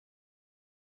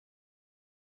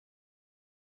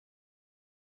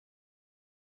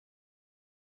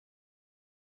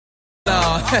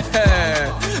now.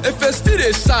 If it's still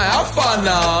a shine, how far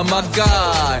now, my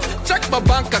guy? Check my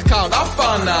bank account, how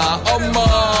far now?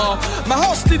 My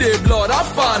house still a blood, how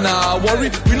far now? Worry,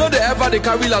 we know they ever they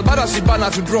carry like bad as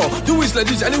banner to draw. Do it like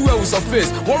this anywhere we surface.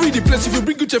 Worry the place, if you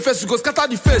bring Gucci face, you go scatter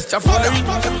the face. Worry,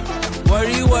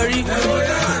 worry,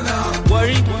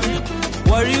 worry,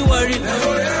 worry, worry,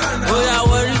 oh yeah,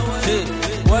 worry, hey.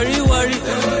 Worry, worry,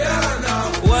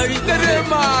 worry,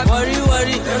 worry,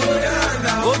 worry,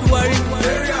 old worry,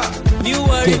 new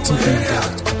worry,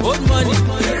 old money,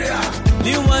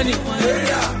 new money,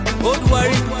 old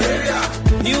worry,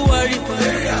 new worry,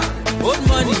 old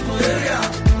money,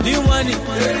 new money.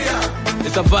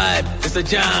 It's a vibe, it's a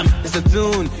jam, it's a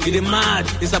tune, it's a mad,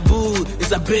 it's a boo,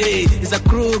 it's a bay, it's a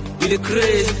crew, it's a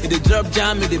craze, it's a drop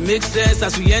jam, it's a mix sense.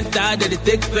 As we enter, they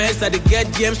take first, I get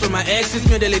DMs from my exes,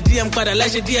 me they DM quite a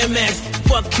like DMX.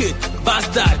 Fuck it,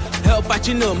 bastard, help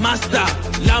Pacino, master,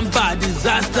 Lamba,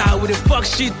 disaster, with the fuck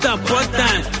shit up one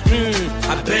time.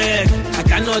 I beg, I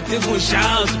cannot even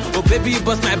shout. Oh baby,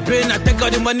 bust my brain, I take all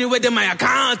the money within my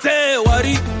account. Hey,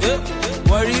 worry,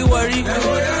 worry, worry,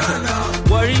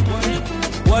 worry.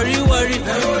 Worry, worry, oh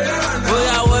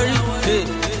yeah, worry, hey.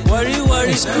 Worry,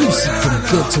 worry, exclusive from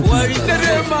Ghetto worry,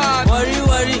 worry,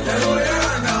 worry,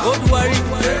 old worry,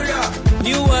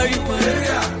 new worry,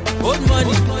 old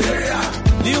money,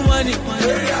 new money,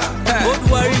 old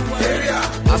worry,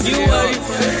 new worry,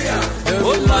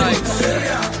 old money.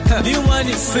 New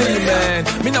money, silly man.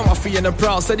 Me now I feel and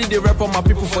proud. Steady they rap on my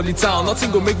people for the town. Nothing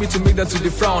go make me to make them to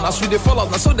the frown. As we they fall out,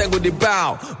 now so then go they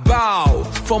bow.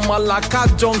 From Malaka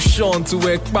Junction to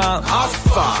Ekpan.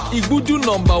 Afa, Igudu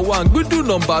number 1, Gudu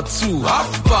number 2.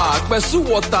 Afa, Pesu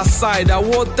water side, I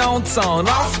walk downtown.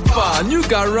 Afa, New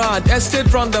Garage,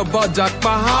 Estate roundabout,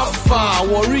 Jackpa. Afa,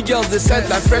 Worry girls they said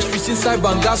like fresh fish inside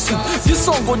Bangasu. This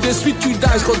song go they sweet you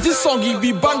guys, cause this song it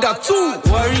be banger too.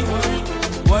 Worry,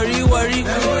 worry, worry,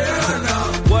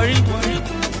 worry,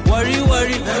 worry,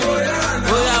 worry,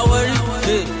 oh yeah, worry,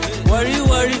 hey. Worry,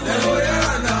 worry,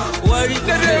 worry,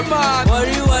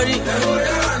 worry, worry,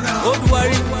 old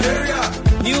worry,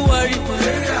 new worry,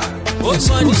 old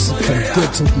money,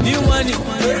 new money,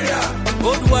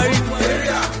 old worry,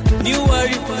 new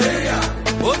worry,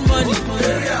 old money,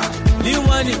 new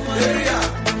money.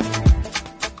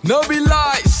 No be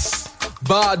lies,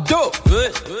 Bado.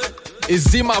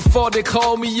 Is it my fault they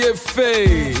call me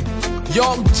Yefe?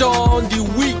 Young John, the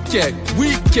wicked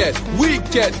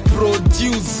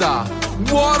producer.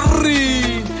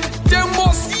 Worry, they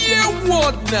must hear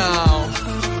word now.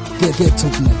 Get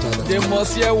talking about that. They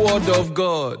must hear word of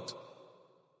God.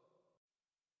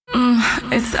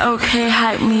 It's okay,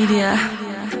 Hype Media.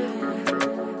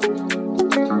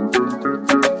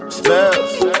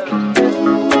 Spells.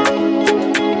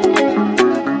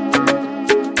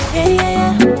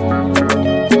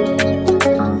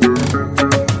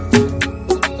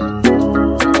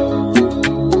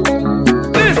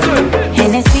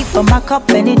 For my cup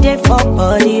any day for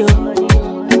body, oh.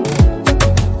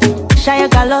 Shia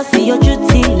Galo, see your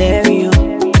duty, Larry, oh.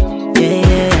 Yeah,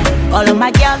 yeah. All of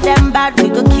my girls, them bad, we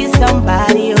go kill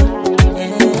somebody, oh.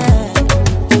 Yeah.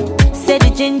 Say the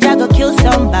ginger go kill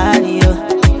somebody, oh.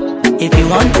 If you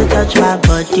want to touch my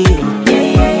body, oh. Yeah,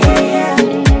 yeah, yeah, yeah.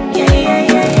 Yeah, yeah,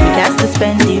 yeah, yeah. You got to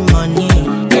spend the money,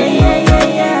 yeah, yeah, yeah,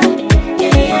 yeah.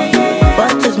 Yeah, yeah, yeah, yeah.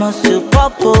 Bottles must to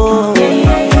pop, oh. Yeah,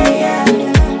 yeah, yeah, yeah.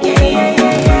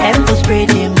 Spray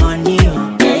the money, oh.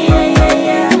 Yeah, yeah, yeah,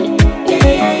 yeah. Yeah,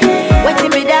 yeah, yeah.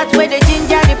 Waiting me that way the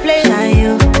ginger they play.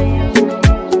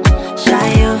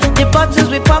 Shy, the bottles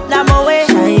we pop them away.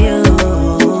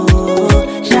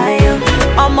 Shy,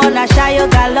 I'm on a shy,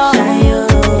 galore.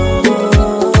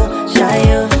 Shy,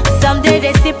 someday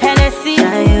they sip Hennessy.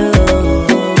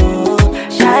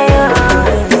 Shy,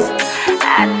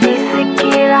 Ati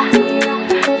Sekira,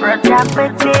 brother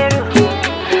Peteru.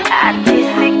 Ati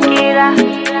Sekira.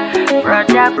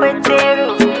 Brother Peteru,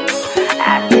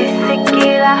 Ati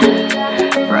Sekira.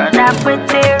 Brother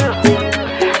Peteru,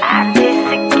 Ati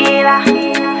Sekira.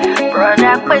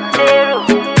 Brother Peteru.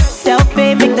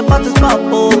 Self-pay, make the bottles pop,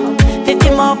 oh. 50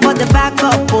 more for the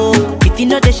backup, oh. If you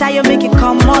know the shy, you make it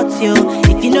come out, yo.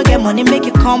 If you know get money, make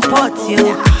it come pot,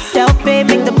 yo. Self-pay,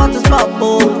 make the bottles pop,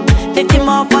 oh. 50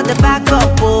 more for the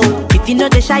backup, oh. If you know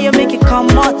the shy, you make it come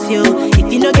out, yo.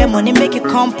 If you know get money, make it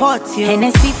come pot, yo.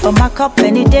 Hennessy for my cup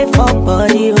any day for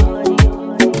body, oh.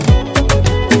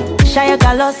 Shia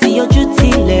Galo, see your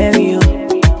duty, Larry, oh.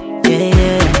 Yeah,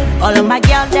 yeah. All of my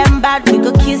girls, them bad, we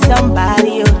go kill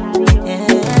somebody, oh. Yeah.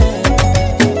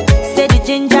 Say the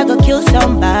ginger go kill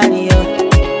somebody, oh.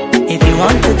 If you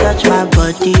want to touch my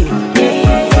body, oh. Yeah,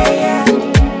 yeah, yeah, yeah.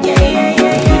 Yeah, yeah, yeah,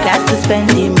 yeah. You got to spend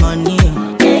the money, oh.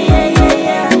 Yeah, yeah, yeah,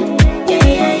 yeah.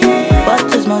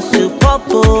 wants to pop,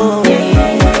 oh.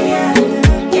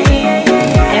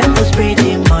 Them to spray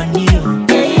the money, oh.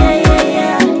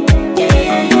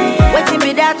 Waiting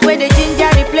me that way the ginger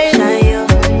replay.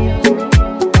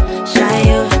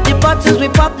 Shayo, the bottles we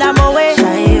pop them away.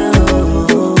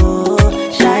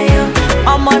 Shayo,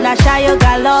 I'm on a Shayo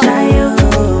galore.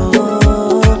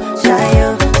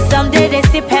 Shayo, someday they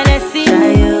sip Hennessy.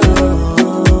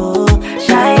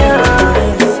 Shayo,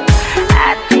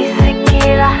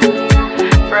 Atisikira,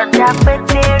 Roja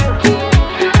Peteru.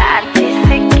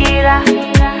 Atisikira,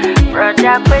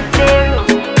 Roja Peteru.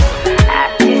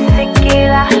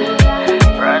 Atisikira,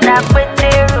 Roja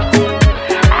Peteru.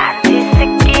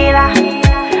 Atisikira,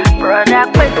 Roja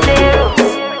Peteru.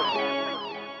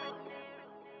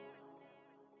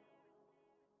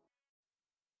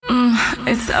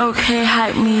 It's okay,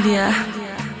 hype media.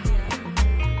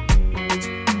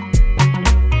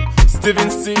 Steven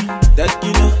C. That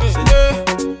you know.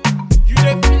 You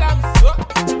dey feel am so.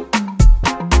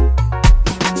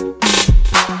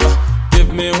 Give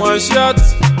me one shot,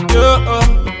 yeah.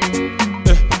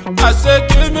 I say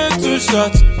give me two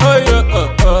shots, oh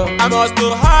yeah. I must to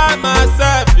hide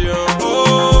myself, yo.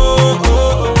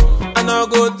 And I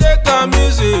go take a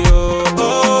music,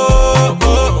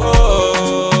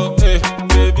 hey,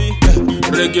 baby.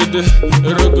 Reggae, reggae,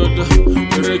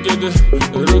 reggae,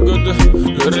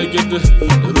 reggae,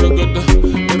 reggae,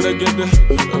 reggae, reggae.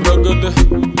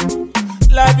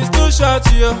 Life is too short,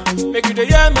 yo. Make you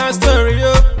hear my story,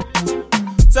 yo.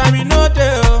 Time you know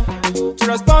there, to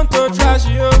respond to trash,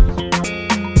 yo.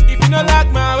 If you don't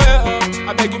like my way,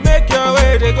 I beg you make your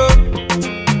way, they go.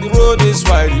 The road is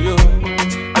wide, yo.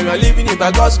 And you're living it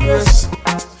by God's grace.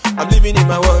 I'm living in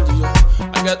my world, yo.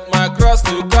 I got my cross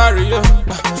to carry, yo.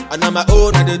 And I'm my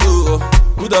own, and they do.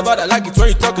 Good or bad, I like it when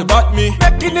you talk about me.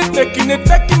 Making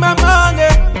my money.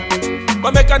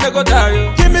 But make a nigga die,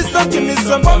 yo. Give me some,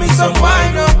 pour me some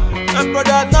wine, yo. And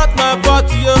brother, not my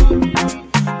fault, yo.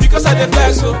 Because I dey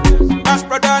flex, oh. My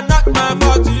brother, not my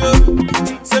fault, yo.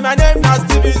 Say my name, not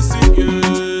Steven C.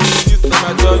 This is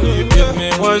my journey. Give me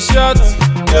one shot,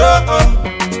 yeah.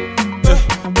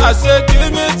 I say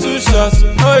give me two shots,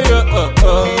 oh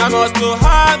yeah. I must to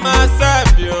hide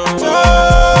myself, yo.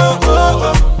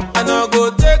 And I go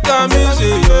take a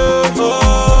music,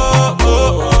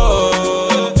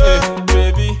 hey,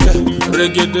 baby. Reggae,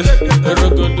 reggae, reggae,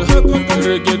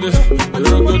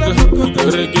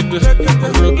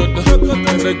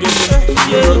 reggae.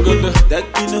 That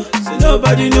you know, say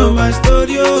nobody know my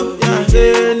story, oh.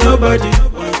 Yeah, nobody.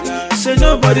 Say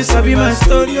nobody sabi my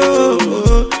story,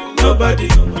 oh. Nobody.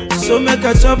 So make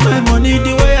I chop my money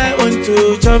the way I want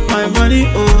to chop my money,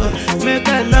 oh. Make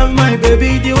I love my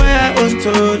baby the way I want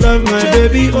to love my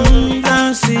baby,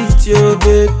 dance it, yo,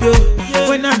 baby, oh.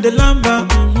 When I'm the lamba,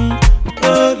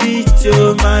 oh, it,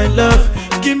 yo, my love.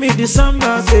 Give me the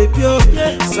samba, baby, oh.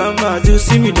 Samba, do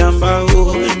see me damba,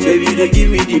 oh. Baby, they give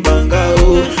me the banga,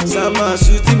 oh. Samba,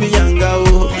 suit me yanga,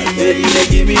 oh. Baby, they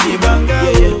give me the banga,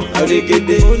 oh. I get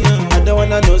it. I don't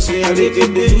wanna know, say I get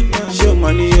it. Show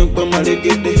money, you put my get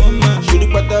it. Should you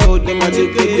put out them, I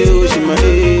get it. Oh, she my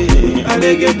I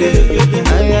get it.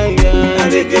 I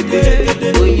get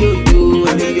it. Oh, you, I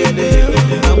get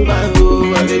it. I'm by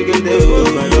who, I get it.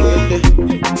 Oh, I get it.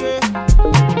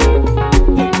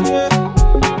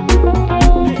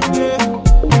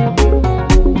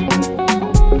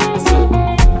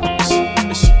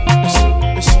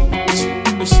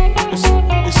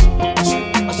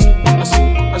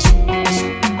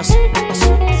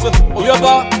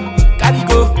 Carry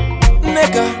go,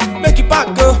 nigga, make it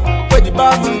back go. Where the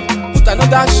barman put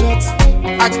another shot.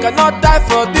 I cannot die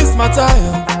for this matter,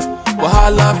 yo.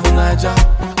 Wahala for Naija.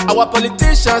 Our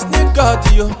politicians need God,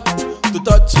 yo, to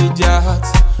touch it their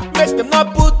hearts. Make them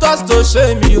not put us to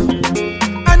shame, yo.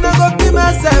 I no go kill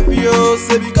myself, yo,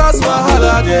 say because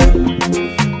wahala there.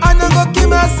 I no go kill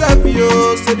myself,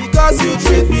 yo, say because you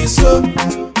treat me so.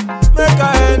 Make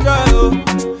I enjoy, yo.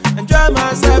 Enjoy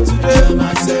myself today.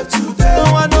 No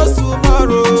one knows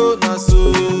tomorrow. Nah,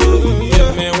 so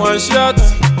give me one shot,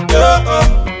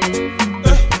 yeah.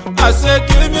 I say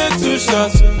give me two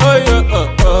shots, oh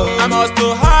yeah. I must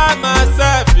to hide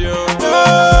myself, yo.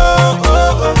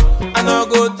 And I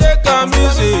go take a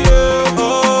music,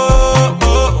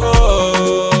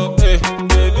 hey,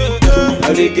 baby. I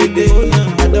get it.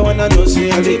 I don't wanna know,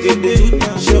 say I get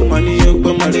it. Show money, you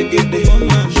put my get it.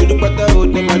 Should you put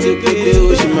out them, I get it.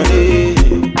 Oh, she my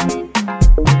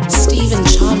Steven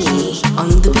Charlie on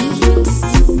the beats.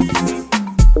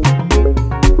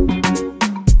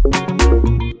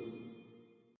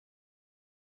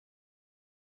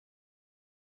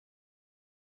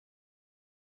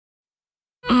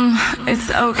 It's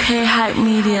okay, hype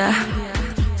media.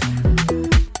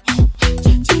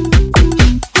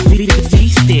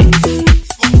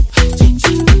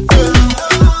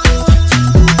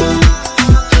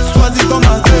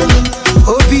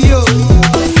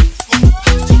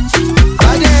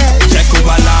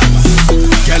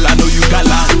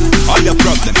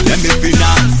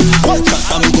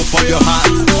 heart.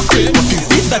 What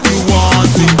is it that you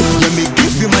want? Let me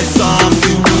give you my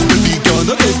something. Baby girl,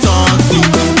 no they taunt me.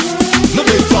 No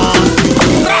they taunt me.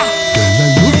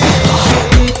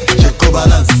 Check your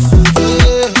balance.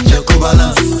 Check your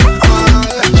balance.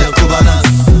 Check your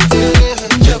balance.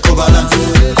 Check your balance.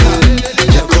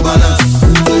 Check your balance.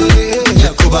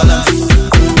 Check your balance.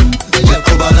 Check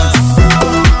your balance.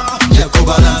 Check your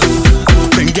balance.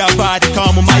 Bring your body,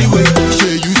 come on my way.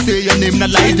 Sure you say your name, not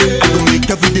lie there. Make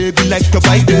every day be like a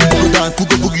Friday. Go dance,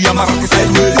 boogie boogie, I'm a rocky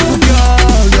sideways.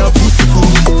 Girl, you're beautiful.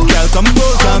 Girl, come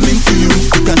close, I'm into you.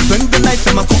 You can spend the night,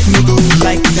 I'ma cook noodles.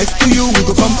 Like next to you, we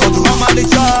go come for the I'm a the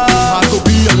child, I go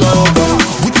be a lover.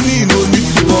 With me, no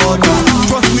need to bother.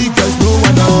 Trust me, there's no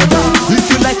another. If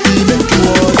you like me, make you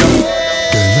order.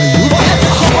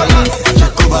 Check your balance.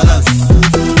 Check your balance.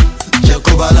 Check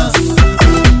your balance.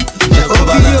 Check your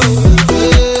balance.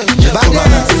 Check your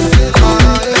balance.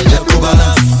 Check your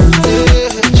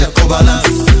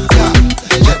balance.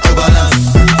 Check your balance.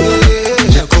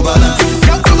 Check your balance.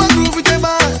 Girl, come and groove with them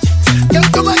man. Girl,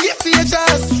 come and give me a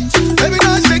chance. Baby,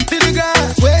 now shake to the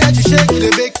ground. Where had you shake the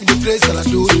bake to the place that I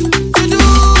do. To do,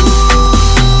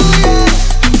 yeah.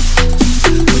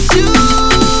 With you,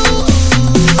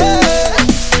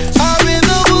 yeah. I'm in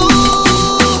the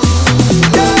mood,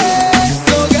 yeah.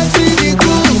 So get to the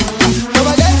groove. Come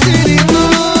and get to the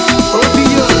groove.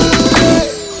 OPO,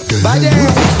 bad day.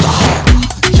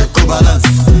 Check your balance.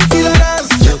 Killer dance.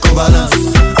 Check your balance.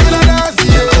 Killer dance,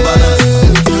 yeah. Killer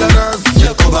dance.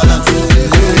 Check your balance.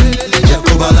 Check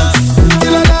your balance.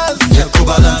 Killer dance. Check your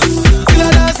balance.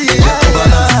 Killer dance, yeah. Check your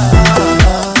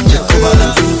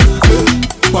balance.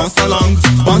 Bounce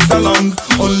along,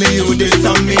 only you they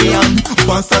turn me on.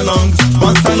 Bounce along,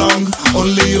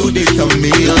 only you they turn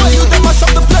me on. Why you dey mash up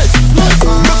the place? Make me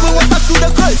water to the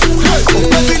grace.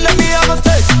 Baby, let me have a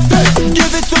taste.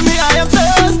 Give it to me, I am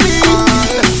thirsty.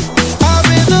 I'm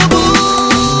in the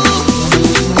mood,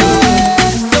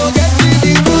 yeah. So get to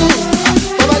the groove.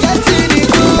 Come and get to the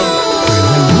groove.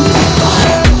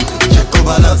 Check your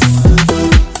balance.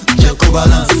 Check your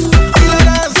balance. Killer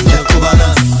dance. Check your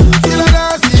balance. Killer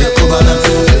dance, yeah. Check your balance.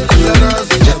 Killer dance.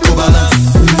 Check your balance.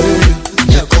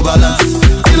 Check your balance.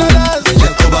 Killer dance.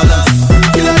 Check your balance.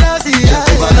 Killer dance, yeah. Check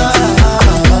your balance.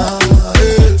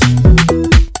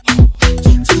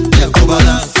 Check your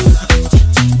balance.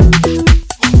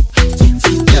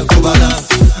 Check your balance.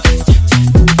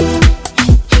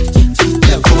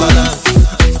 Check your balance.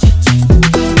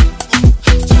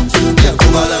 Check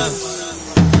your balance.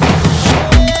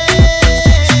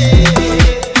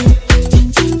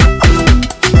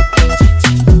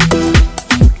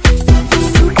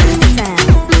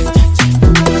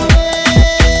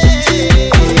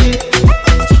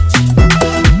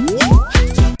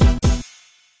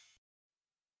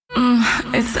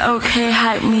 It's okay,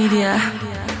 hype media.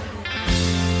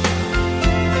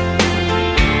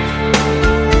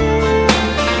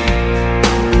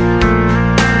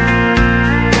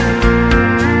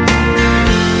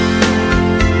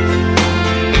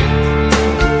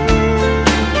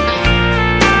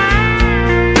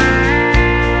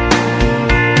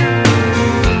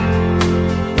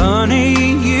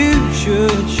 Honey, you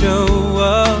should show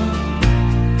up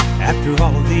after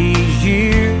all these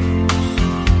years.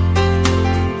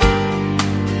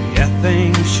 Yeah,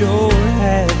 things sure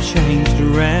have changed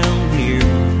around here.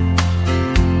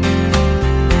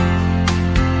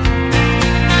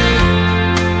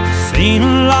 Seen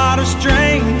a lot of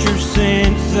strangers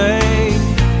since they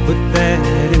put that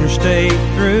interstate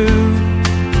through.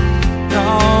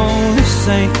 No, this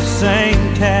ain't the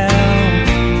same town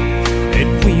that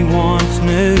we once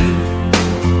knew.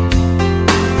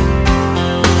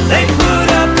 They put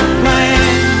up a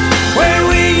plan where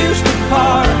we used to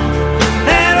park.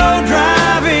 That old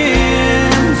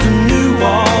drive-in's a new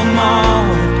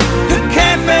Walmart. The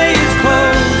cafe is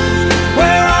closed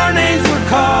where our names were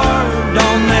carved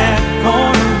on that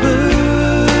corner booth.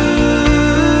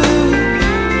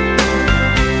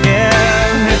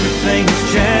 Yeah, everything's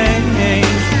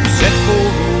changed except for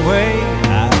the way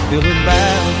I feel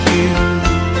about you.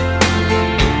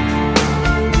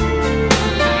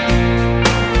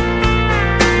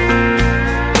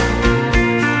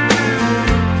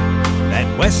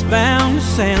 Westbound to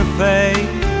Santa Fe,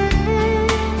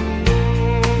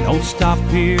 don't stop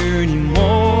here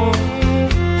anymore.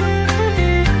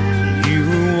 You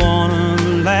were one of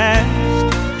the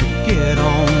last to get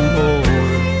on board.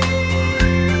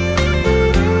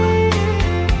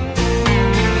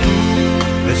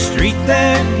 The street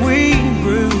that we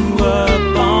grew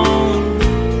up on,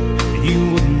 you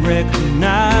wouldn't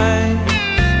recognize.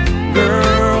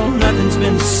 Girl, nothing's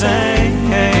been the same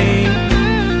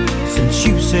since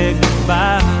you said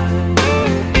goodbye.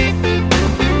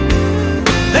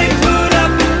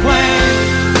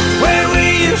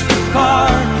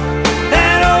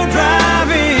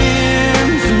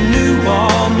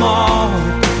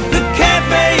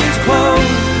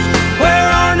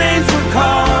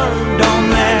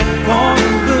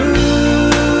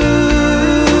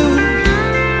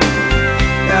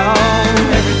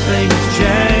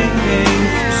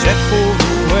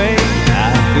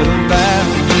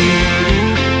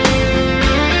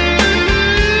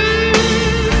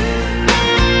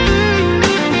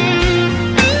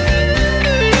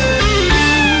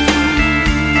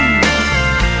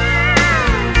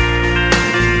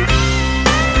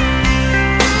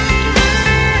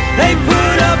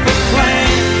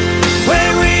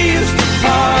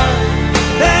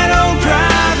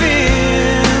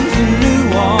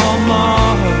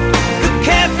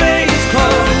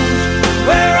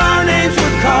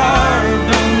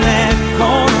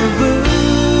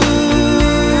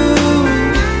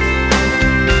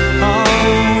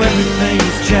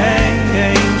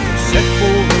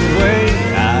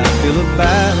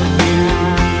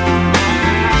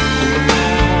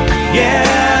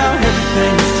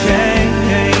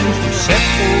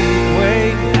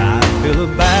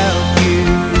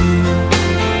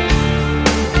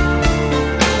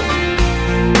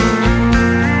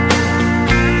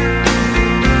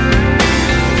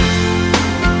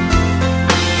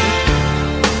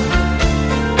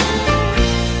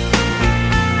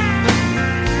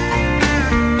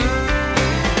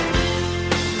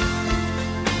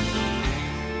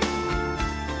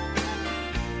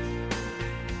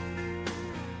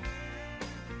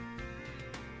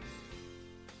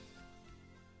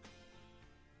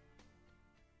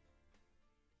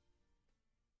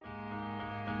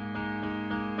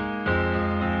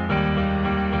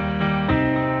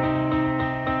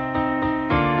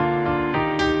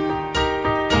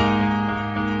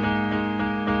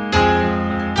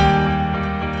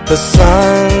 the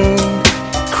sun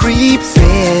creeps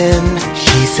in,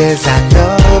 she says I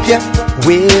love you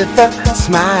with a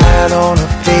smile on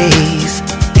her face.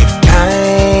 If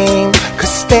time could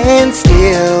stand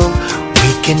still,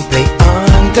 we can play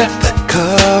under the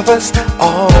covers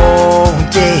all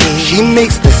day. She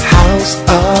makes this house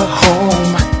a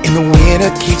home. In the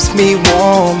winter keeps me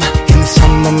warm. In the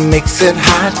summer makes it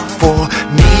hot for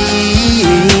me.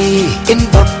 In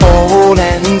the fall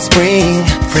and spring,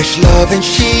 fresh loving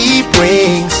she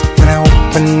brings. When I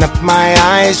open up my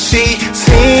eyes, she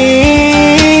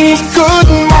sings. Good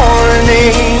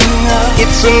morning,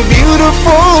 it's a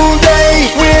beautiful day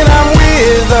when I'm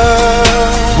with her.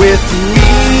 With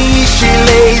me she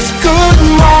lays. Good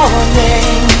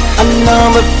morning,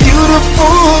 another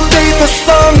beautiful day. The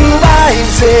sun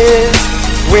rises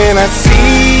when I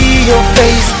see your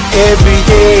face every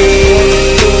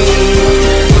day.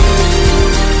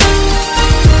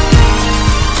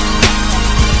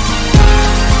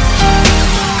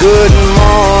 Good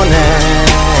morning,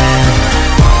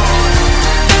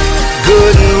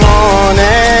 good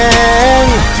morning.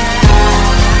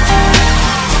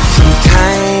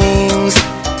 Sometimes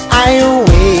I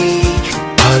awake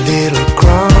a little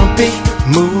grumpy,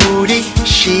 moody.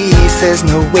 She says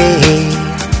no way,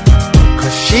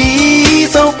 'cause she's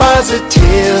so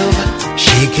positive.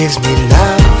 She gives me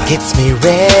love, gets me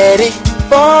ready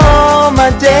for my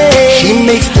day. She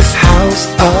makes this house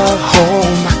a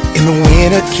home. In the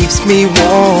winter keeps me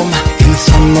warm. In the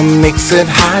summer makes it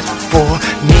hot for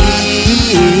me.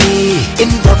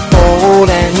 In the fall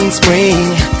and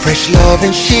spring, fresh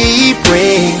loving she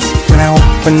brings. When I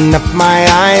open up my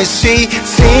eyes, she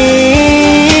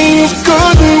sings.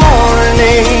 Good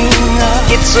morning,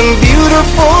 it's a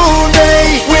beautiful day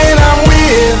when I'm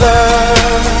with her.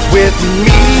 With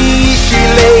me she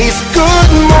lays.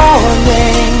 Good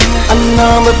morning,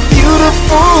 another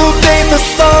beautiful day. The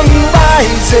sun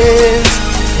rises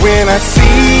when I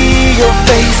see your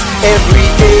face every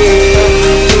day.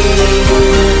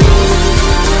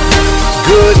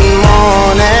 Good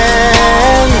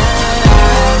morning,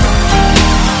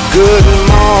 good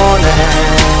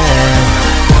morning,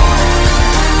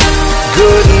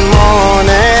 good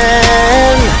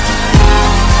morning.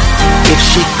 If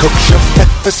she cooks your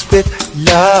breakfast with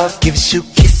love, gives you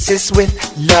kisses with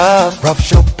love,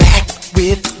 rubs your back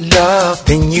with love,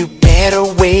 then you better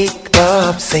wake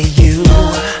up. Say you,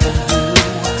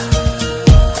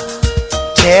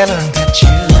 tell her that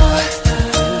you,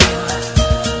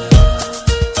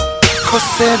 'cause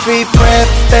every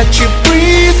breath that you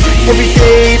breathe, every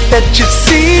day that you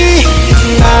see, is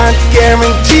not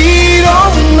guaranteed.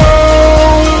 Oh no.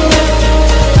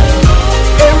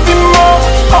 Every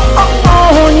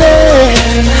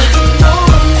morning,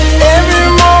 every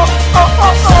morning,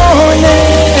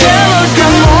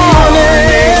 good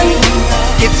morning.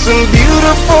 It's a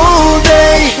beautiful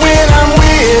day when I'm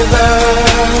with her.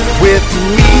 With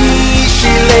me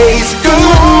she lays. Good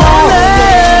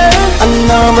morning,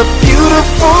 another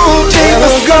beautiful day.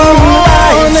 The sun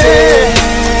rises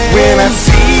when I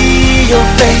see your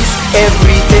face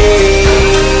every day.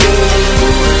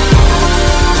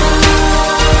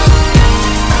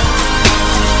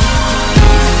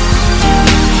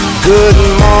 Good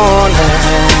morning,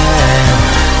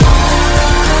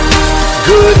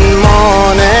 good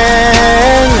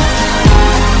morning,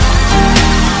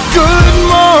 good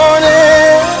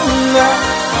morning.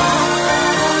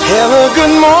 Have a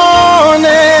good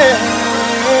morning,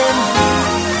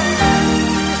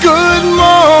 good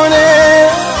morning.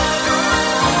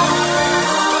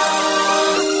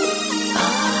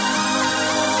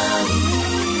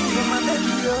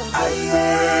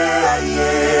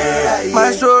 My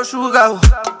soul sugar.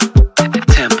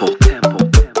 Tempo.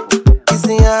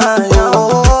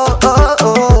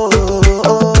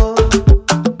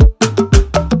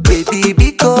 Baby,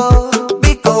 Biko,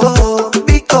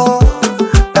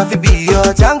 that fi be your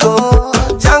Django,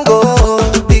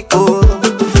 Biko.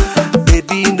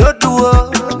 Baby, no duo,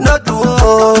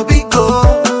 Biko.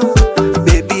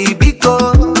 Baby, Biko.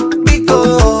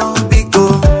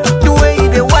 The way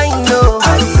they whine, no.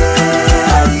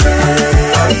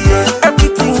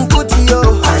 Everything good, yo.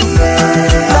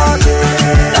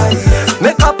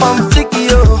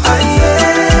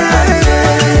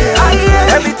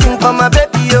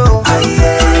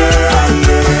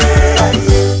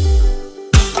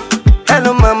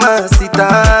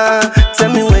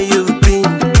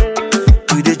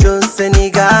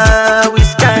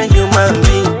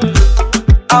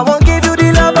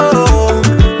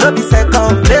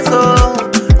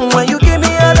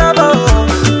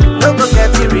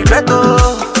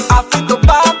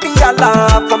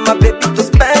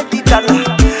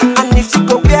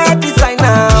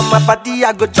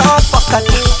 I go jump for kata.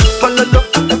 Pololo,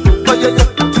 pololo.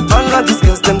 All of these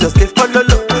girls them just live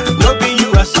pololo. No be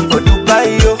you as for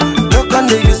Dubai yo. No can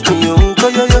they use me yo,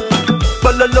 pololo,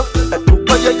 pololo,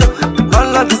 pololo.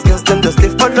 All of these girls them just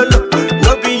live pololo.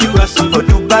 No be you as for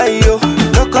Dubai yo.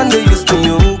 No can they use me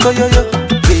yo, pololo.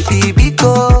 Baby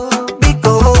Biko,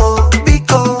 Biko,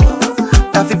 Biko.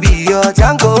 That fi be your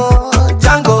Django,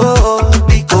 Django,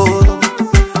 Biko.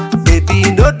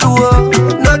 Baby no duo,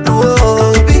 no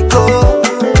duo, Biko.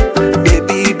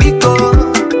 Baby Biko,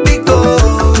 Biko,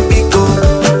 Biko.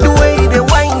 The way they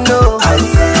whine no,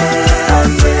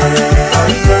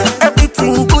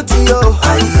 everything good yo.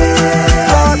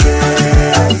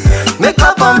 Make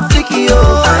up on flicky yo.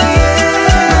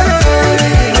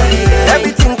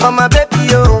 Everything for my baby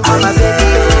yo, for my baby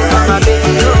yo, for my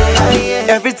baby yo.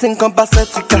 Everything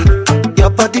compacetica. Your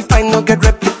body fine, no get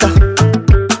replica.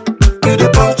 You dey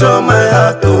puncture my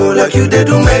heart, oh, like you dey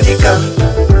do medical.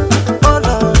 Oh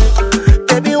Lord,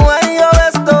 baby, why you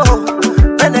always though?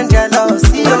 Men and jealous,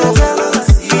 yo.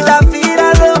 Vida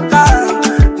loca,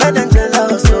 men and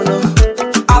jealous, oh no.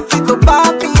 I feel go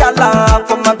papi ala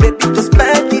for my baby to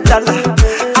spend the dollar.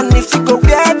 And if she go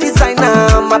wear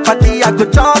designer, my body I go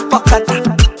jump for kata.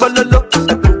 Pololo,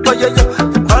 pololo.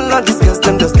 All of these girls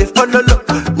them just live pololo.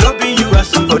 No be you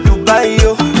as for Dubai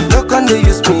yo. No can they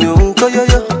use me yo,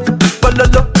 pololo,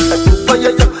 pololo.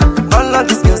 All of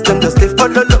these girls them just live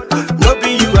pololo. No be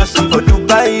you as for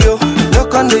Dubai yo. No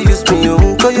can they use me yo,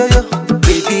 pololo.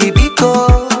 Baby Biko,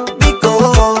 Biko,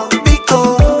 Biko.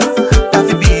 That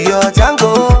fi be your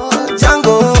Django,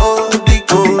 Django,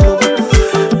 Biko.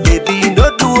 Baby no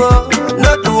duo,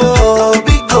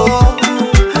 Biko.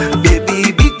 Baby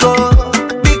Biko,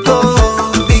 Biko,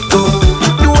 Biko.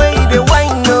 The way they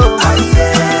whine no,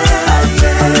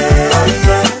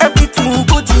 everything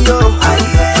good yo.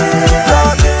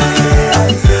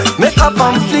 Make up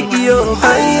on flicky yo.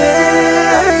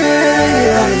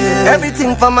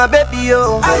 Everything for my baby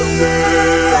yo.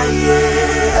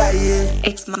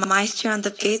 It's Maestro on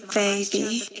the beat,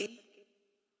 baby.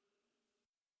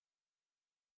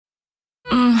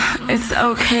 It's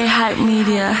okay, hype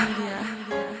media.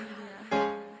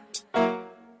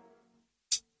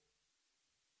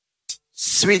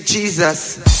 Sweet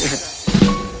Jesus.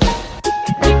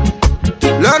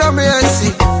 Lord of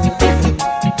mercy.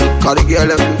 Call the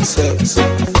girl up with sex.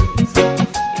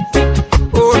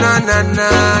 Oh na na na,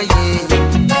 yeah.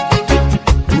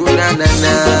 Oh na na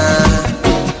na.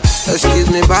 Excuse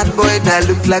me, bad boy, that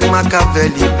look like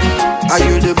Machiavelli. Are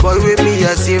you the boy with me?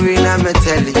 You're Serena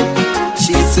Metelli.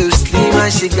 She's so slim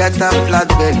and she got a flat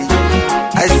belly.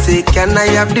 I say, can I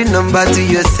have the number to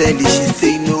your celly? She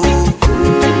say no.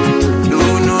 No,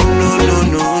 no, no, no,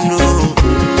 no, no.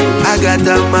 I got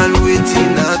a man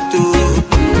waiting at home.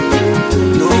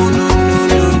 No, no, no,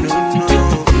 no, no, no.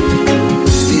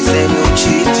 This ain't no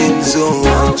cheating zone.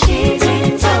 No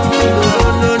cheating zone.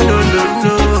 No, no, no, no,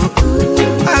 no.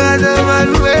 I got a man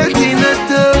waiting at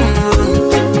home.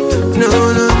 No,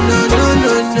 no, no, no,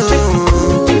 no, no.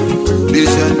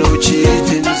 This ain't no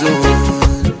cheating zone.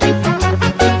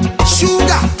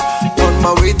 Sugar. On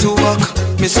my way to work,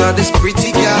 me saw this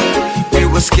pretty girl. Me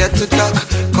was scared to talk,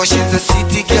 cause she's a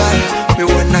city girl. Me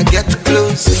wanna get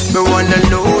close, me wanna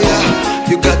know ya.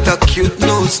 You got a cute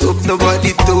nose, hope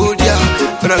nobody told ya.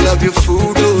 But I love your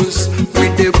photos,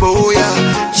 with the boya.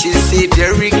 She say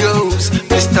there he goes,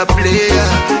 Mr. Player.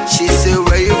 She say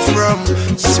where you from,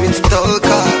 sweet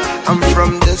stalker. I'm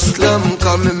from the slum,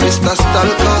 call me Mr.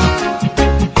 Stalker.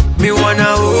 Me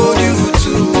wanna hold you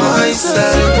to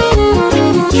myself,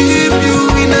 keep you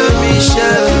in a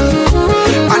mission.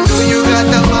 I know you got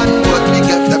a man, but me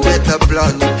got a better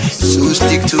plan. So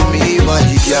stick to me, my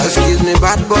girl. Excuse me,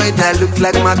 bad boy, that look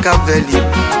like Machiavelli.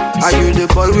 Are you the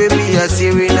boy with me? You're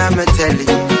Serena Metelli.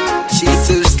 She's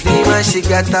so slim and she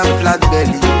got a flat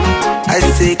belly. I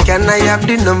say, can I have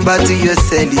the number to your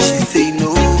celly? She say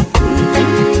no.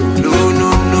 No, no,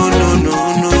 no, no, no,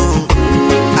 no.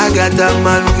 I got a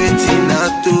man waiting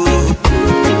at home.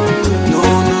 No,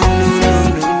 no, no, no,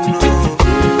 no, no.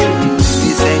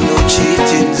 This ain't no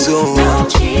cheating zone. No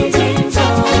cheating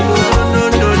zone. No,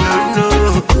 no, no, no, no.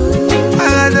 I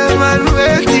got a man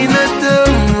waiting at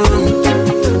home.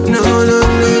 No, no,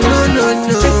 no, no, no,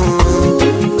 no.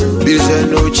 This ain't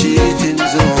no cheating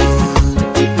zone.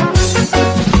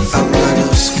 I'm gonna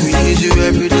squeeze you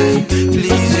every day,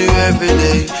 please you every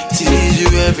day, tease you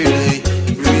every day,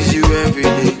 breeze you every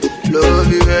day,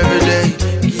 love you every day,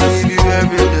 give you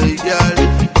every day, girl.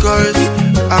 Cause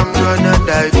I'm gonna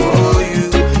die for you.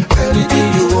 Anything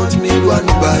you want me, one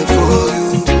buy for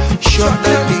you. Shut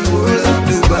down the world of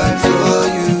Dubai for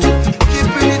you.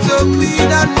 Keeping it up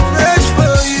clean and fresh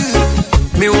for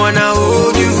you. Me wanna hold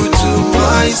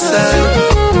side,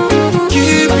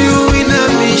 keep you in a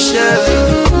mission.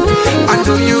 I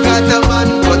know you got a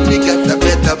man, but me got a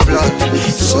better blood.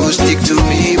 So stick to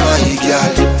me, my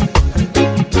girl.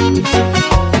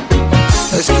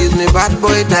 Excuse me, bad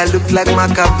boy, that look like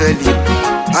Machiavelli.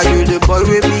 Are you the boy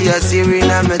with me a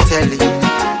Serena Metelli?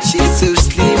 She's so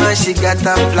slim and she got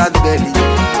a flat belly.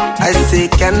 I say,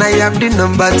 can I have the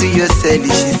number to your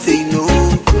celly? She say, no.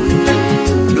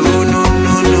 No, no,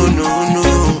 no, no, no, no.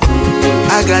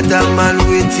 I got a man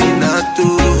waiting at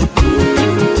home.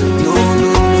 No,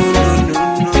 no, no, no, no,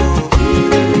 no.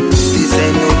 This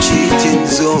ain't no cheating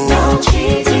zone. No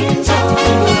cheating zone.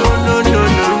 No, no, no,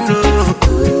 no, no.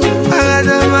 I got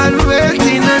a man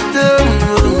waiting at home.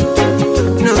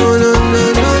 No, no, no,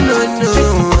 no, no, no.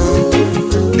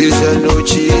 This ain't no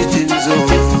cheating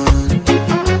zone.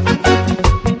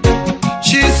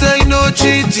 She say no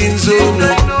cheating zone.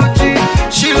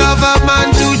 She love a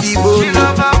man to the bone.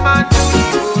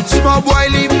 Small boy,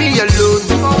 leave me alone.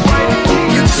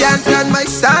 You can't turn my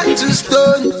son to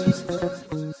stone.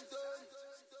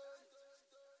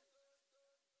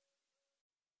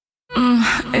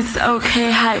 It's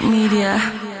okay, hype media.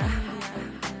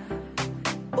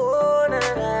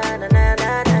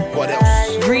 What else?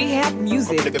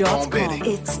 RehabMusic.com.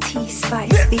 It's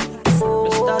T-Spice Beats.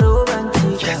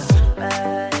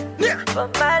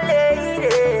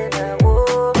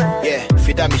 Yeah,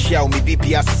 Fida Michelle, me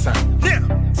BP assassin.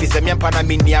 Since I'm Yampana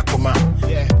Mini Akoma.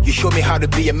 You show me how to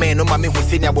be a man. No, mammy who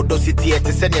seen your city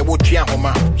to send your watch home.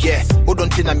 Yes, who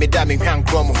don't think I'm a damn young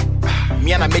chromo.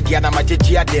 Miana Mediana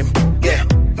Majia them. Yeah,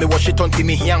 me wash it on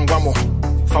Timmy Young Ramo.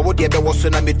 For what there was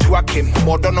on a me to him.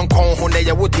 More don't know who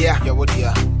they would here. Yeah,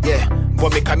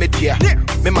 but me come here.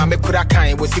 Me mamma could I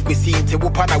kind was sick with seeing to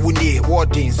Wupana Winnie,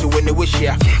 warding. So when they wish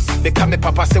here, they come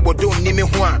Papa said, well, don't name me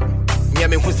one. You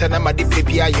can't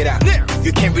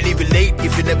really relate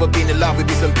if you never been in love. It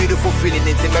be some beautiful feeling.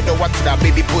 It's no matter what that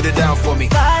baby put it down for me.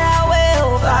 Far away,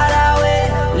 oh far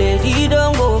away. Lady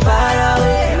don't go far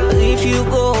away. If you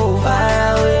go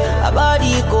far away, a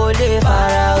body go there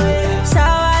far away.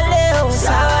 Sawale, oh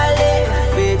sawale.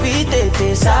 Baby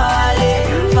tete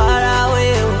sawale. Far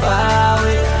away, oh far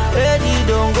away. Lady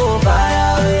don't go far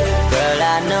away. Girl,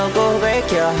 I know go break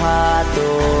your heart,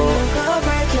 oh.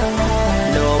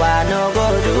 I no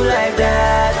go do like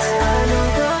that.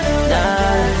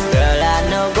 Nah, girl, I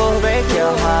no go break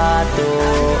your heart, oh.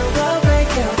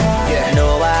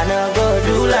 No, I no go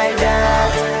do like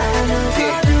that.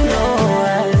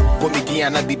 No, me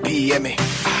Diana be me.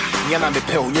 Yana me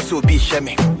pell, yes, will be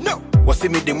shemmy. No. Was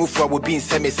me the move for would be in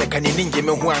semi second in ninja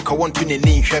me who I want to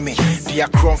name shemmy. Dear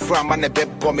cron from and a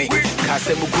bed bommy.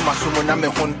 Casemukuma Sumoname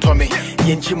Hon Tommy.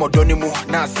 Yenchimo Donimu,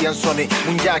 Nasi and Sonny.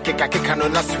 Munjake Kakano,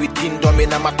 na sweet in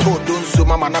Domina, Mato, Dun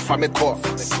Sumama Famiko.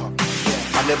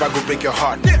 I never go break your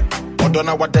heart. Don't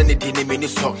know what I need in a minute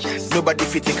song. Nobody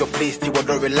fit take a place to what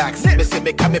relax. Me say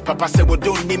me come papa say well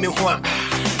don't name me one.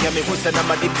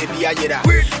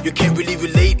 You can't really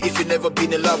relate if you never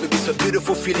been in love. It be so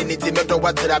beautiful feeling. It's no matter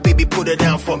what that baby put it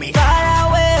down for me. Far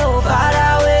away, oh far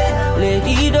away.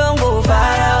 Lady don't go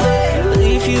far away.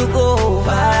 If you go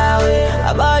far away,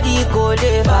 a body go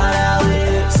there far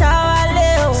away.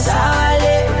 Sawale, oh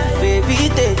sawale. Baby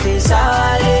tete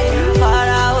sawale. Far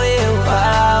away, oh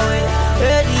far away.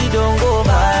 Lady don't go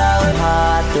far away.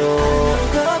 Heart, oh.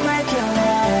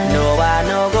 No, I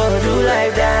no go do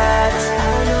like that.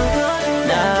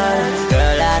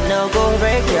 Girl, I no go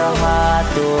break your heart,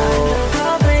 oh.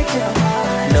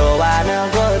 No, I no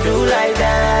go do like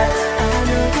that.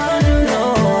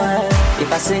 No,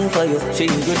 if I sing for you, say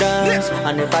you go dance.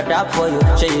 And if I dap for you,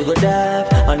 say you go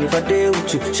dap. And if I deal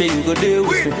with you, say you go deal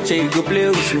with me. Say you go play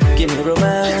with me, give me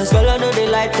romance. Girl, I know they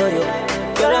like to you.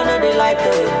 Girl, I know they like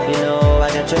to you. You know, I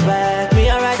got your back. Me,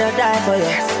 I'd rather die for you.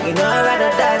 You know, I'd rather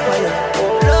die for you.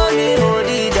 Hold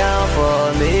it down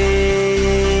for me.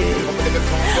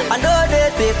 I know they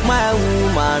take my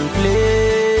woman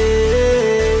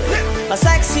play. A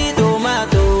sexy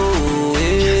tomato,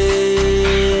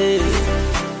 yeah.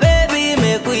 Baby,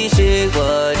 make we shake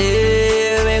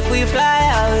body, make we fly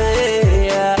away,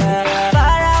 yeah.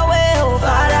 Far away, oh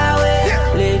far away.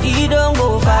 Lady don't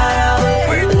go far away.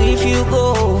 If you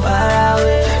go far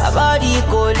away, a body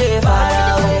go there far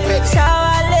away.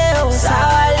 Sawale, oh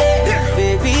sawale.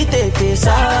 Baby, tete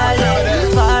sawale.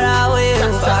 Far away,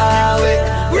 oh far away.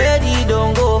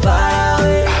 Don't go far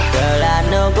away. Girl, I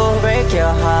no go break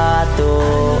your heart,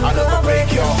 oh. I no go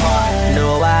break your heart.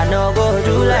 No, I no go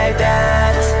do like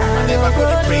that. I never go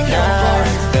to break your heart.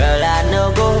 Girl, I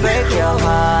no go break your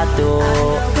heart,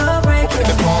 oh.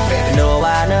 No,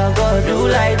 I no go do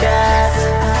like that.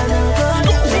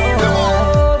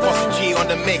 Boss G on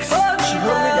the mix. She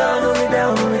hold me down, hold me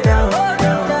down.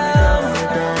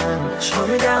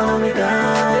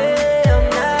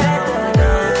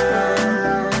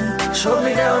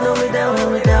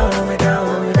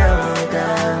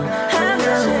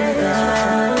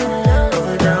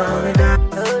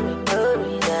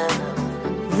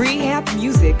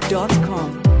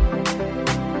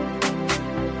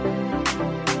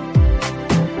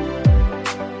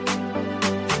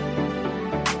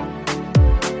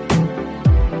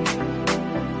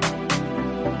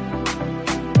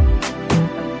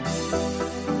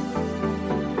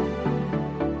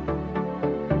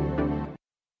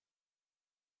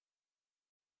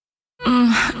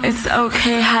 It's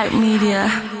okay, hype media.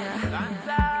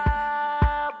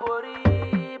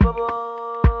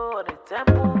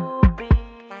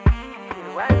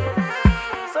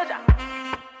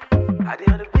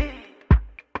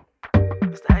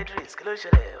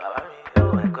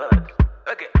 Oh my God.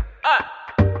 Okay.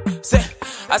 Say,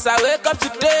 as I wake up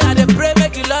today, I dey pray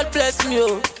make the Lord bless me.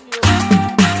 Oh.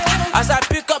 As I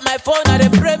pick up my phone, I dey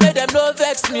pray make them no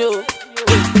vex me. Oh.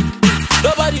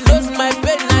 Nobody knows my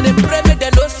pain, I dey pray make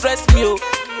them no stress me. Oh.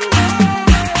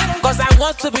 Cause I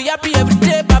want to be happy every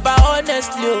day, Baba,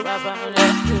 honestly.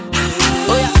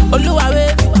 Oh yeah, Oluwa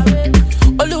wave,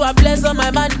 Oluwa bless all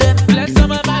my man them, bless all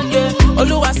my man them.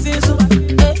 Oluwa sinsu,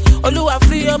 Oluwa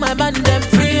free all my man them,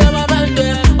 free all my man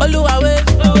them. Oluwa wave,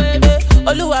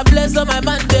 Oluwa bless all my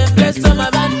man them, bless all my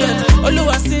man them.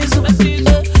 Oluwa sinsu,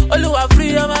 Oluwa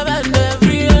free all my man them,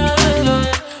 free all my man them.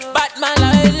 Batman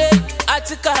la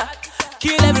Attica,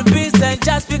 kill every beast and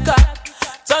just pick up.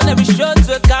 Turn every show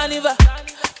to a carnival.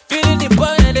 Feeling the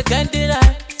boy and they can't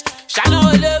deny. Shine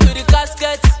all with the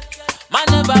casket. My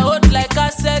number hold like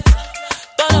cassette.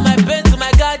 Turn on my pen to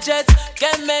my gadget.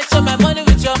 Can't mention my money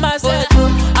with your mindset.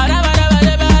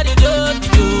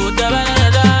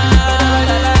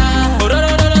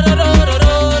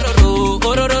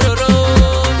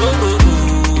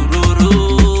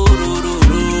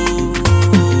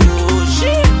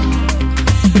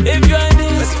 If you're in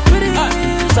this,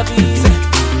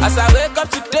 as I wake up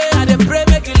today, I dey pray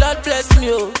make the Lord bless me.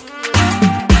 Oh.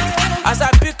 As I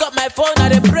pick up my phone, I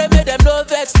dey pray make them no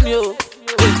vex me. Oh.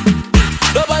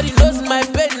 Nobody knows my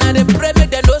pain, I dey pray make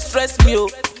them no stress me. Oh.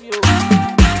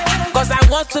 Cause I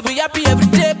want to be happy every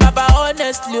day, Baba,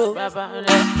 honestly. Oh,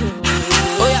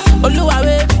 oh yeah, Oluwa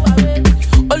wave,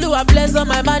 Oluwa bless all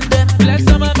my man them, bless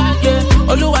all my man them.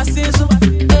 Oluwa sinsu,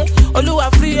 Oluwa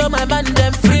free all my man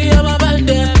them, free all my man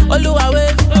them. Oluwa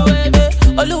wave,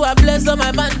 Oluwa bless all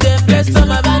my man them, bless all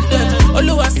my man them.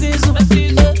 Oluwa sinsu,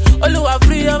 Oluwa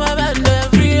free all my man them,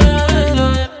 free all my man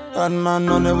them. Bad man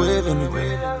on the wave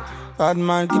anyway. Bad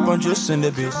man keep on juicing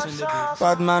the beat.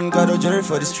 Bad man got a journey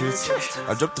for the streets.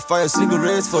 I drop the fire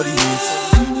cigarettes for the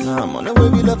youth. Now I'm on the way,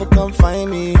 we never come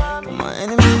find me. But my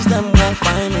enemies, them won't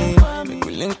find me. Make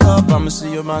we link up, I'ma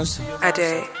see your man.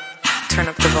 Ade, turn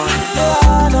up the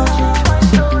volume.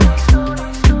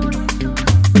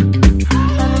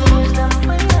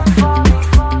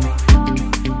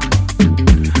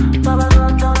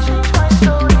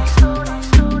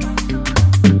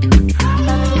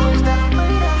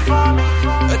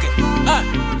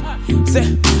 Say,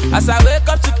 as I wake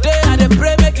up today, I dey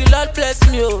pray make the Lord bless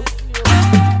me. Oh.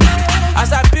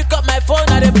 As I pick up my phone,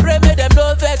 I dey pray make them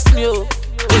no vex me. Oh.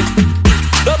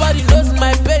 Nobody knows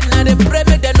my pain, I dey pray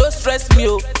make them no stress me.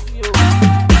 Oh.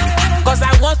 Cause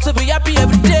I want to be happy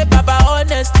every day, Baba,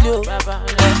 honestly. Oh,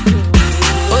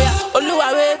 oh yeah,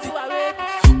 Oluwa wave,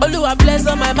 Oluwa bless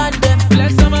all my man them,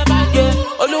 bless all my man them.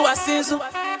 Oluwa sinsu,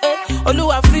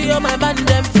 Oluwa free all my man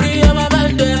them, free all my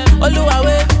man them. Oluwa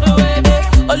wave,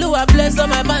 Oluwa bless all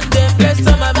my man them, bless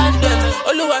all my man them.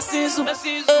 Oluwa sinsu,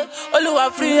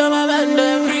 Oluwa free all my man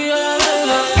them, free all my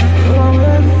man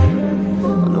them.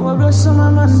 Oluwa bless all my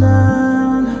man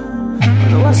them,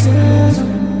 Oluwa sinsu,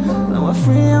 Oluwa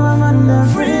free all my man them,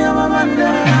 free all my man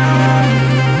them.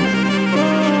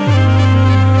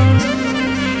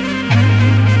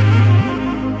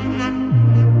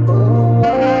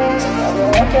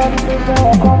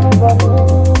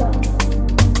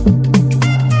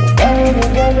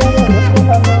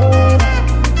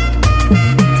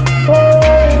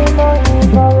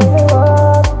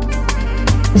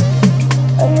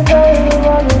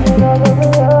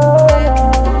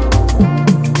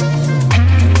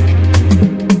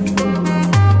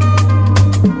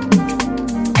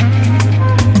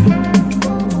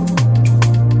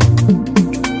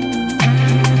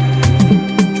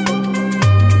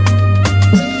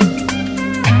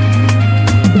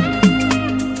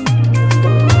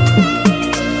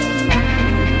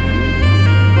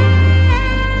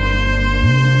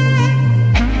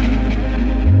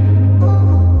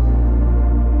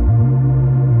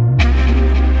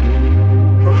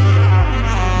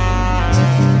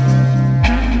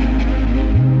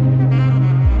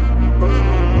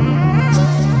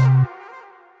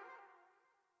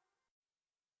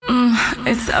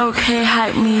 It's okay,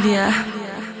 hype media.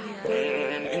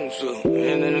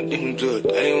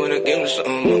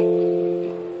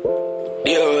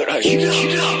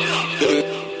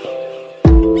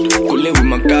 Coolin' with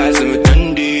my guys and we're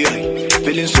Dundee.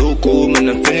 Feeling so cool, man,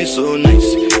 I'm feeling so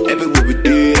nice. Everywhere we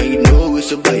do, and you know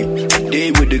it's a vibe.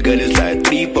 Day with the girl is like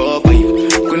 3, 4, 5.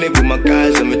 Coolin' with my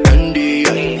guys and we're Dundee.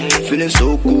 Feeling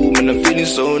so cool, man, I'm feeling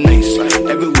so nice.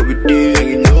 Everywhere we do, and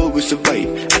you know it's a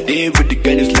vibe.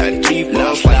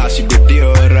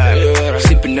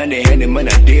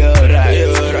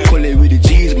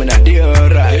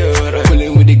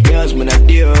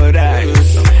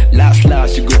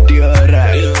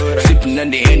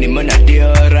 did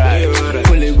alright.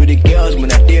 Pulling with the girls,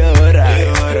 man, I did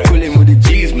alright. Pulling with the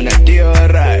G's, man, I did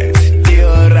alright. Did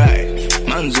alright.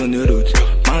 Man's on the road,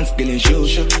 man's killing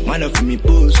shows. Man up for me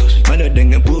pose, man up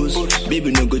dang a pose.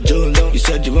 Baby no go Jones, you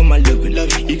said you want my loving.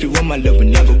 If you want my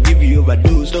loving, I will give you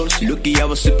overdose. Looky, I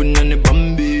was sipping on the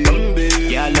Bombay.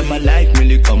 Yeah, I love my life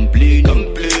really complete.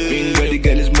 Bring all the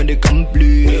girl is money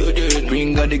complete.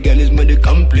 Bring all the girl is money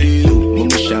complete.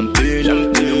 Mama champagne,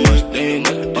 in the Mustang,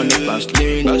 on the fast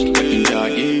lane, getting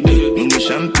tired. Mama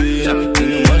champagne, in the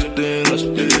Mustang,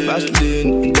 in the fast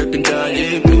lane, getting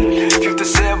tired.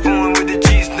 57 with the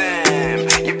G's them.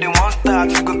 If they want start,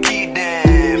 we go keep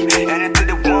them. And into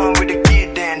the one with the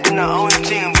kid then. Then our own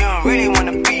team, we don't really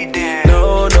wanna be them.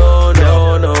 No,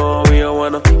 we don't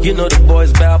wanna. You know the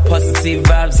boys bout positive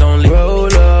vibes only.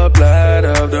 Roll up, light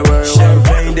up the world.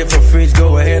 Champagne, different fridge,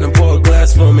 go ahead and pour a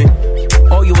glass for me.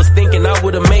 Oh, you was thinking I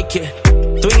wouldn't make it.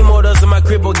 3 mortals in my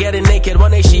crib will get it naked.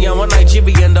 1 Asian, 1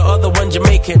 Nigerian, the other 1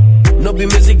 Jamaican. No be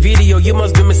music video, you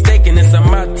must be mistaken. It's a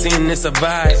Martin, it's a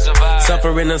vibe.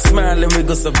 Suffering and smiling, we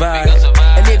go survive.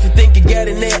 And if you think you're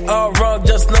getting it all wrong,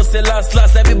 just know say lost,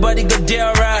 everybody go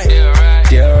dead alright.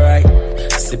 Dead alright.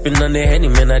 Sipping on the Henny,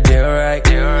 man, I dead alright.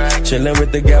 Chilling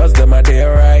with the girls, them I dead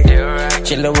alright.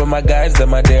 Chilling with my guys,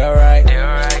 them I dead alright.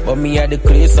 But me at the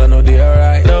place, I know they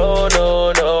alright. No,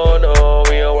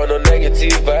 we don't want no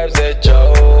negative vibes at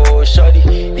Joe. Shorty,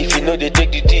 if you know they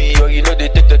take the D or you know they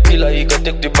take the killer, you can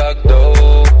take the back door.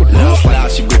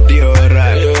 Last, you go deal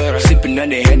alright. Sipping on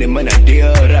the Henny, man, I deal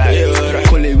alright.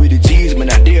 Calling with the G's, man,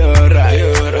 I deal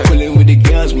alright. Calling with the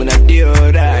girls, man, I deal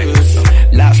alright.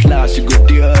 Last, you go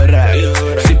deal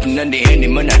alright. Sipping on the Henny,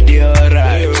 man, I deal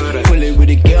alright. Calling with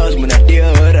the girls, man, I deal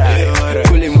alright.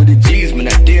 Calling with the G's, man,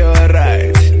 I deal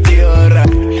alright. Deal alright.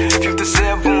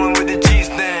 57 with the G's,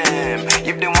 them.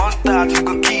 If they want start, we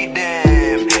go keep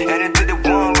them. And into the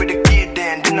one with the kid,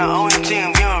 then our own team,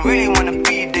 we don't really wanna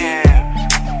be them.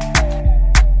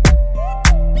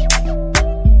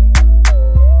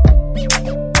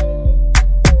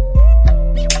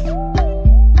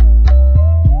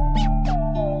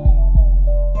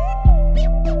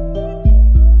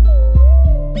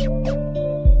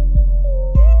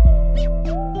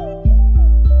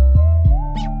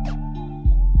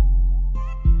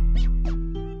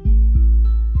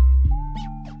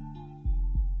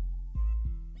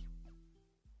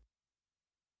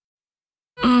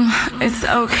 It's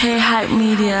okay, hype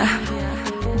media.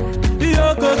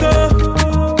 Yo,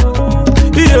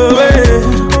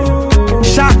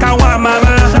 Shaka wa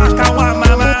mama.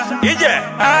 Yeah.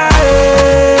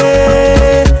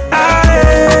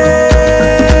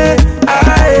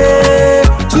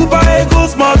 Super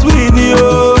Eagles must win,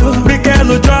 yo. Mikel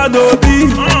Ojonobi.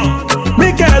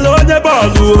 Mikel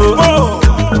Onyebalu.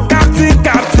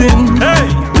 Captain. Hey.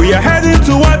 We are heading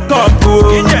to World Cup.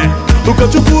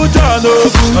 Ugochukwu John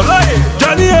Ogu.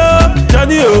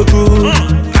 Johnny Ogu.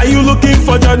 Are you looking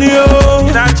for Johnny O?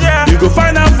 You go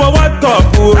find out for World Cup.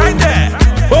 Right there.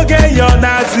 Okay, you're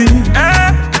Nazi.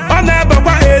 On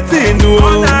Baba 18.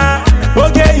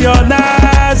 Okay, you're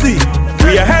Nazi.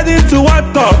 We are heading to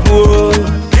World Cup.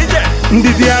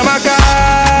 Ndidi Amaka.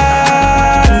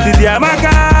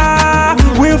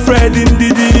 Wilfred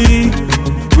Ndidi.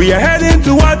 We are heading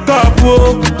to World Cup.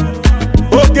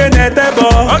 Ogene Tebo,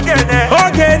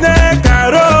 Ogene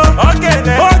Karo,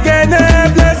 Ogene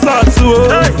bless us,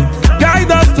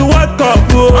 guide us to World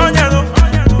Cup.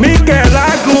 Mikel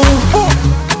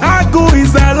Agu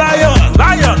is a lion,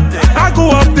 Agu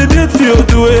of the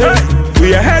midfield. We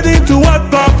are heading to World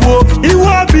Cup. He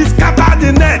won't be scattered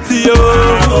the net, yo.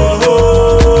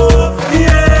 He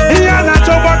and a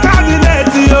Chobaka the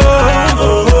net, yo.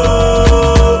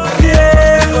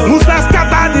 Musa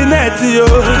scattered the net, yo.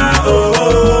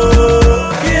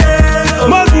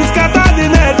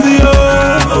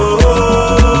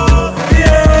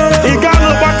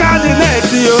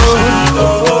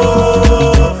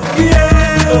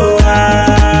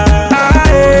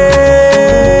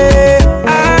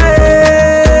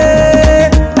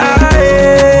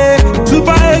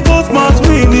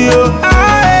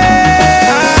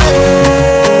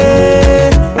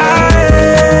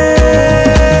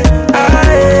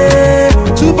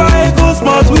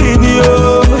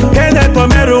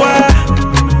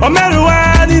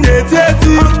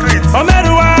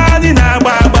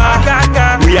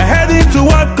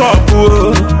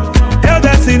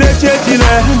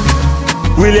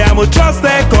 William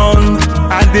Trostekon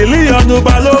and the Leon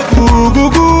Balogu.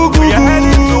 We are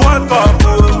heading to World Cup.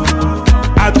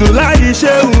 Abdullahi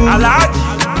Shehu Alaji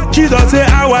Chidose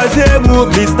Awazemu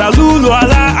Mr. Lulu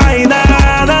Ala Aina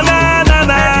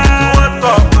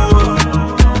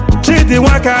Chidi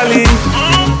Wakali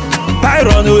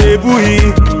Iron Ebuhi,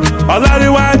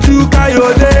 Olariwaju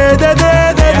Kayode,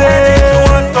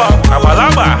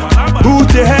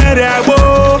 Uche Henry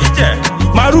Agbo,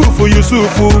 Marufu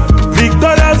Yusufu,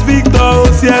 Victorious Victor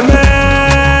Osieme,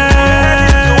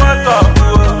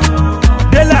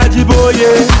 Delaji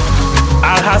Boye,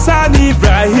 Al-Hassan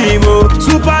Ibrahim,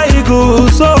 Super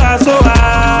Eagles, Soa,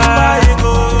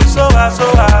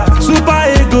 Super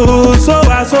Eagles,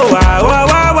 Soa, wa.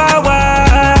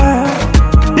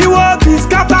 He won't be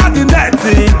scattered the net,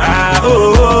 yeah.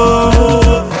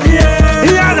 He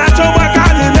had a trouble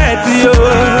the net,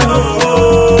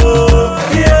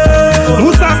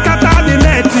 Musa scattered the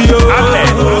net,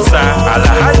 Musa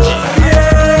Alahaji,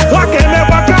 Wakeme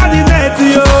waka the net,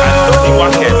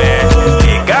 Wakeme,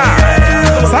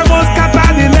 Simon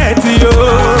scattered the net,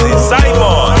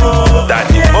 Simon,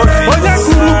 Daddy Moses,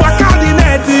 Onyekuru waka the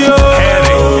net,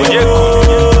 Henry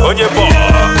Onyebo,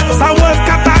 Samuel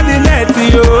scattered the net,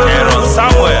 Aaron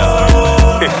Samuel,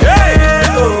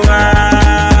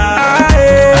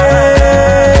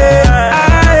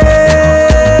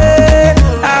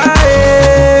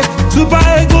 Super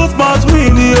Eagles must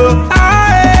win,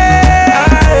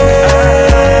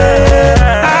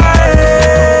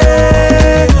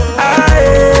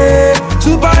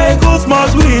 Super Eagles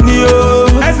must win,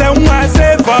 SNY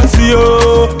save us,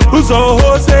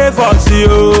 Uzoho save us,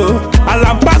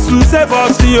 Alampasu save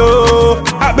us,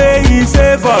 Abeyi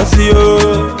save us,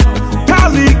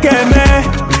 Kali Keme,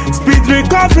 speed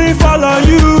recovery fall on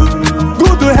you,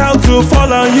 good health to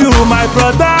fall on you, my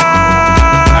brother.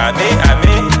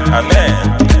 Amen.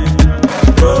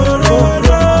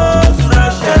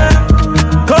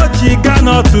 Coach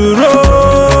Ghana to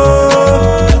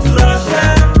roll,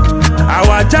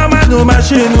 our German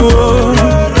machine,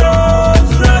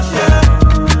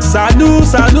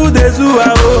 Sanu Dezua,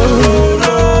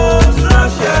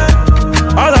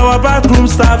 all our backroom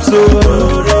staff,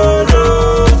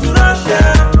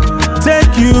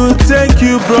 thank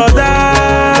you,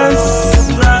 brothers.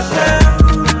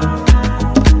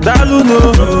 Daluno,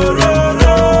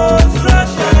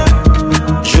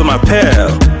 Je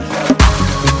m'appelle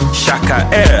Shaka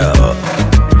L.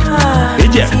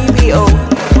 TVO.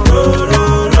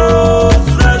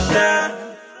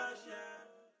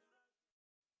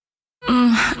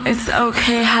 It's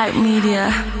okay, Hype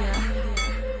Media.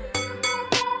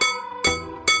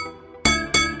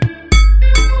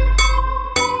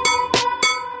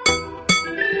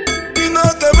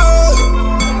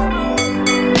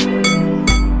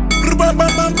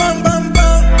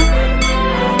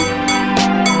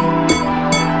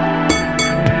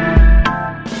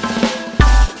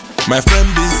 My friend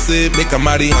be say make a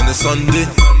marry on a Sunday.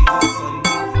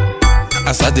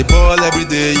 As I the ball every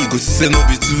day, you go say no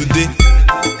be today.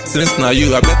 Since now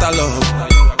you are better love,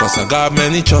 cause I got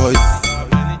many choice.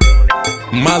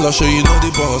 Malo show you know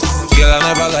the boss. Girl, I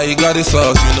never lie, you got the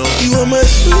sauce, you know. You are my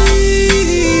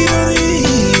sweet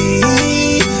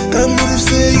honey. Can't believe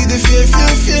say you the fear.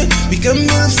 We can't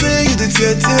believe say you the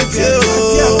tear.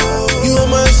 You are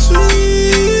my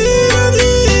sweet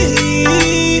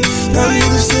honey. Can't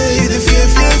believe say you the fear.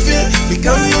 We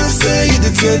can't believe say you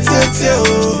the tear.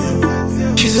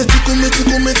 She said tickle me. She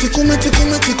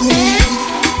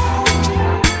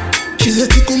said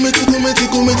tickle me,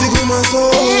 my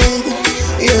soul.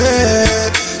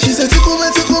 Yeah. She said tickle me,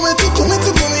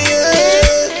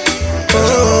 yeah.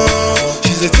 Oh.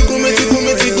 She said tickle me, my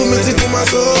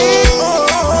soul.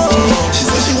 She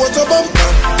said she want a bam.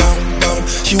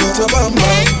 She want a bam.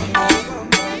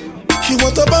 She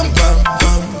want a bam.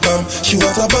 She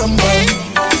want a bam.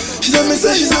 She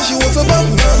said she want a bam.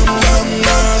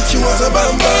 She want a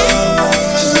bam.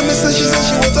 She said she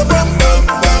want a bam.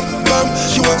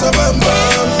 She want a bam.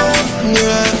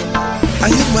 Yeah. I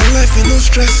live my life in no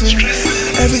stressing.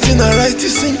 Everything I write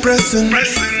is impressing.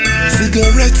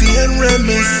 Cigarette and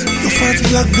remiss. Your fat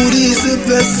black booty is a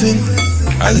blessing.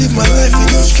 I live my life in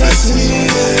no stressing.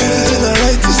 Everything I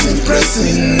write is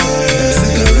impressing.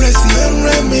 Cigarette and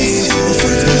remiss. Your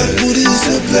fat black booty is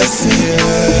a blessing.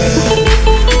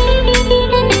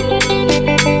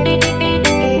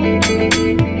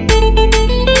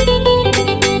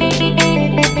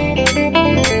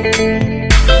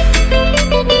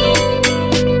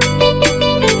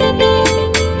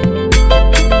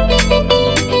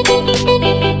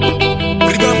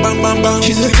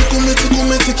 She said tickle me.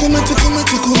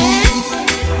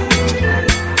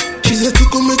 She said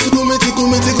tickle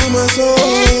me, my soul.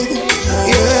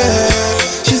 Yeah.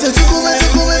 She said tickle me,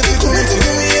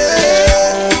 yeah.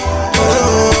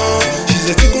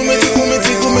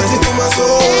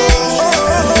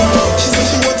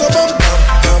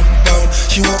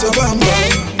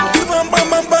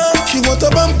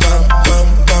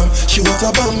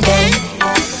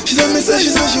 She said me say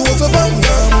she want a bam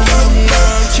bam bam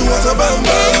bam. She want a bam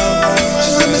bam.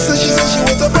 She said me say she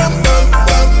want a bam bam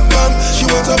bam bam. She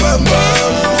want a bam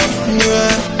bam.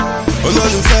 Yeah.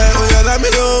 Olólùfẹ́, ó yá dá mi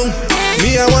lóhùn. Me,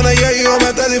 I wanna hear you on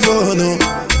my telephone.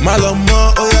 My love,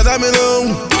 oh yeah, dá mi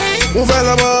lóhùn. Mo fẹ́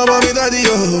lọ mọ mi daddy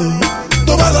yo.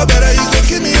 Tó bá lọ bẹ̀rẹ̀, you can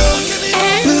kill me yo.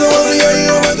 Please, I wanna hear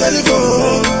you on my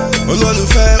telephone.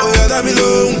 Olólùfẹ́, ó yá dá mi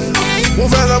lóhùn. Mo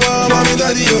fẹ́ lọ mọ mi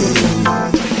daddy yo.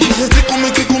 She said tickle me,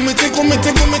 tickle me, tickle me,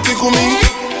 tickle me, tickle me.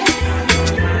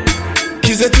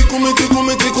 She said tickle me, tickle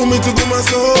me, tickle me, tickle my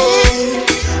soul.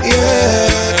 Yeah.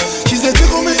 She said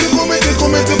tickle me, tickle me, tickle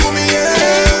me, tickle me,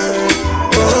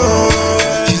 yeah.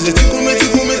 Oh. She said tickle me,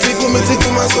 tickle me, tickle me,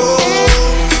 tickle my soul.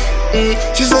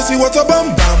 She said she want a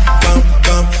bam bam bam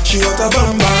bam. She want a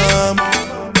bam bam.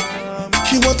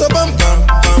 She want a bam bam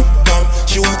bam bam.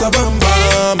 She want a bam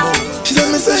bam. She said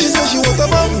me say she want a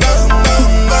bam bam bam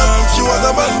bam. She want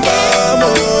a bam bam.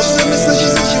 She said me say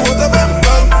she want a bam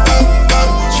bam bam bam.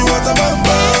 She want a bam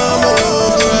bam.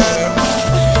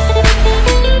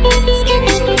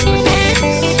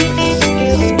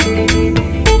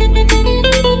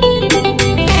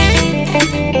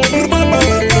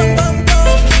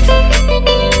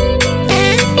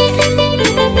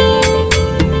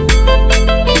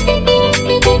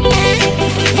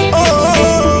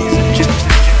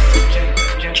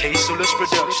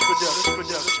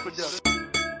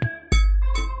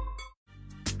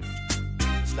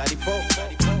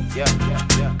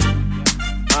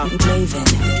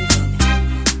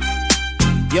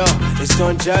 Yo, it's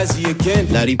Don Jazzy again.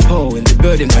 Lottie Poe in the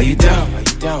building, how you down? How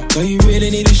you down? Girl, you really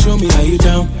need to show me how you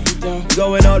down.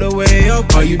 Going all the way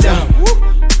up, are you down?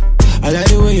 I like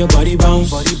the way your body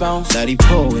bounce. Lottie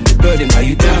Poe in the building, how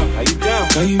you down? How you down?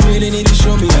 Girl, you really need to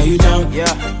show me how you down.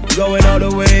 Yeah, going all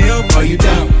the way up, are you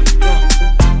down?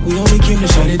 We only came to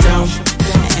shut it down.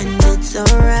 And it's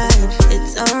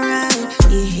alright.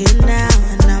 You're here now,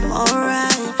 and I'm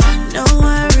alright. No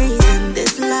worries in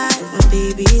this life. My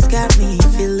baby's got me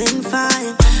feeling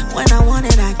fine. When I want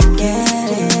it, I can get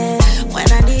it. When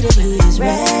I need it, he is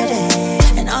ready.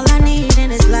 And all I need in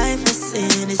his life is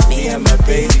sin. It's me and my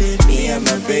baby, me and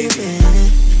my baby.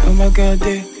 Oh my God,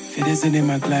 there. If it isn't in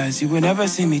my glass, you will never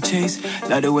see me chase.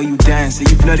 Like the way you dance, and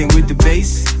you flirting with the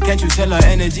bass. Can't you tell our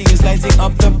energy is lighting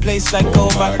up the place like, oh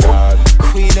my God,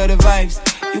 queen of the vibes.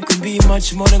 You can be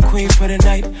much more than queen for the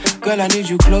night. Girl, I need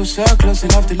you closer, close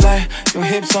enough to lie. Your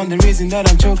hips on the reason that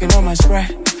I'm choking on my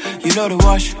Sprite. You know the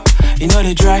wash, you know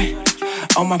the dry.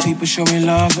 All my people show me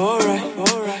love, alright.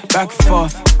 Back and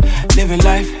forth, living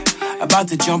life. About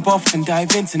to jump off and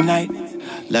dive in tonight.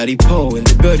 Lottie Poe in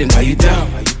the building, how you down?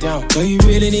 How you down? Girl, you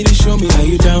really need to show me how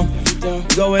you down.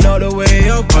 Going all the way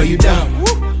up, are you down?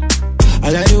 I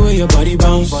like the way your body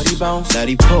bounce.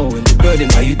 Lottie Poe in the building,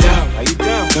 how you down? How you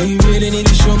down? Girl, you really need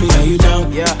to show me how you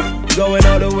down. Yeah, going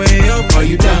all the way up, are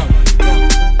you down?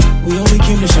 We only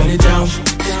came to shut it down.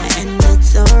 And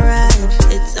it's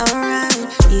alright.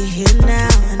 You're here now,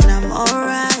 and I'm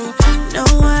alright. No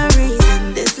worries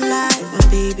in this life. My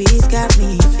baby's got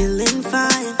me feeling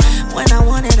fine. When I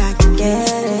want it, I can get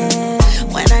it.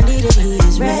 When I need it, he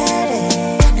is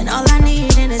ready. And all I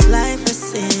need in his life is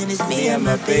sin. It's me and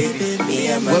my baby, me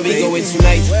and my baby. Where we going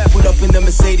tonight? Put up in the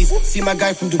Mercedes. See my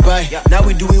guy from Dubai. Now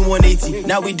we doing 180.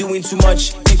 Now we doing too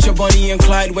much. Picture Bonnie and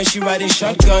Clyde when she riding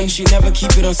shotgun. She never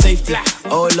keep it on safety.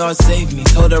 Oh Lord, save me.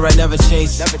 Told her I never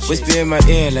chase. Whisper in my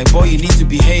ear like, boy, you need to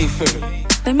behave.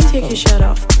 Let me take your shirt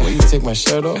off. Will you take my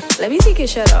shirt off? Let me take your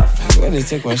shirt off. Let me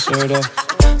take my shirt off.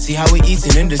 See how we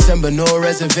eating in December, no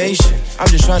reservation. I'm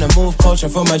just trying to move culture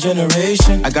for my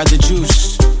generation. I got the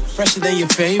juice, fresher than your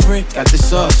favorite. Got the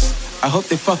sauce, I hope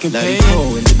they fucking pay.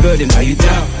 Poe in the building, how you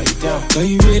down? How you down? Girl,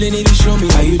 you really need to show me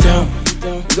how you down.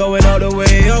 Going all the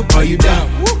way up, are you down?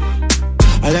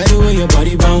 I like the way your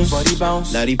body bounce.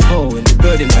 Lottie Poe in the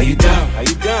building, how you down? How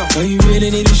you down? Girl, you really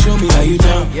need to show me how you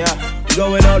down. Yeah,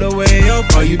 going all the way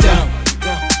up, are you down?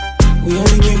 We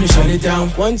only came to shut it down.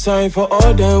 One time for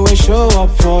all, then we show up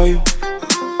for you.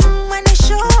 When they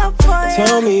show up for you,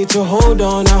 tell me to hold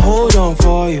on, I hold on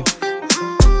for you.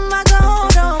 I go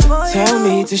hold on for you. Tell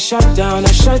me to shut down,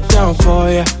 I shut down for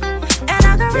you. And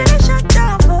I can really shut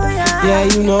down for you. Yeah,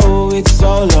 you know it's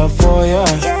all love for you.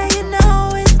 Yeah, you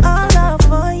know it's all love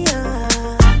for you.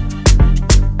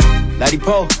 Lottie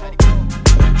Poe,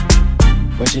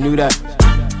 but you knew that.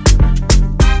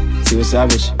 See what's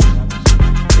savage.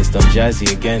 It's Don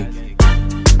Jazzy again.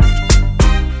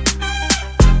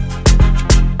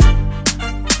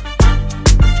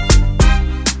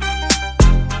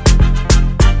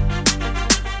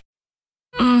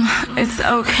 It's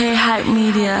okay, Hype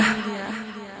Media.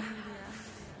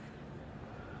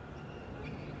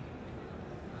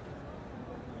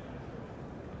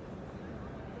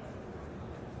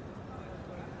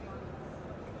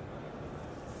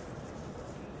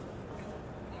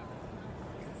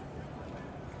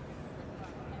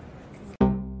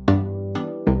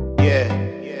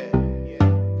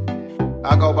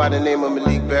 I go by the name of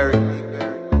Malik Berry,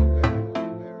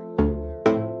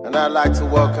 and I'd like to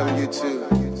welcome you to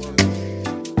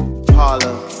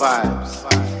Harlem Vibes,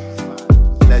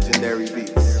 Legendary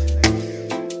Beats.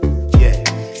 Yeah.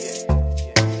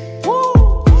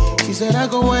 Woo! She said I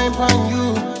go wine pon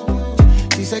you.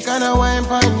 She said can I wine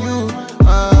pon you?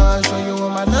 Show you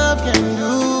what my love can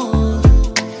do.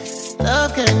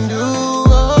 Love can do.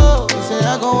 Oh, she said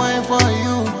I go wine for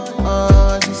you.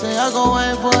 She said I go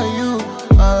wine for you.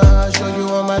 Show you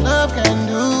what my love can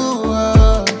do.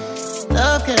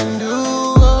 Love can do.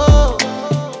 Oh.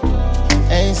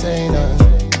 Ain't saying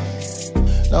nothing.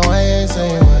 No, I ain't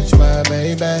saying much, my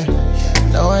baby.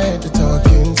 No, I ain't the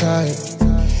talking type.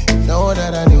 Know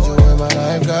that I need you in my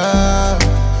life, girl.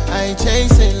 I ain't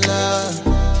chasing love,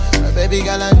 but baby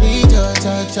girl, I need your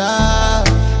touch.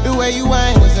 The way you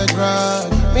whine is a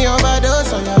drug. Me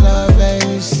overdose on your love, and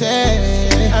you say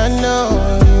I know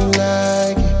you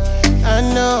like it. I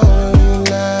know you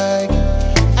like it.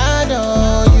 I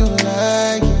know you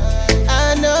like it.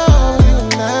 I know you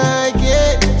like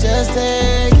it. Just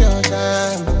take your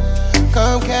time.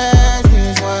 Come catch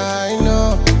this wine.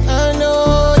 I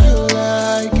know you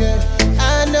like it.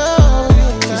 I know you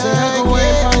like it. She said I go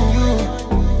wine pon you.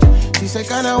 She said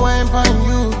can I wine pon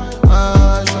you?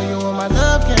 Show you what my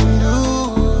love can do.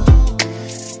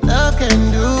 Love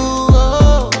can do.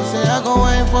 Oh, she say I go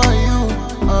wine for you.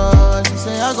 She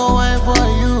say I go wine for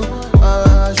you.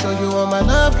 Show you what my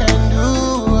love can do.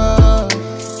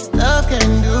 Love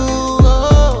can do.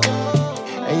 Oh.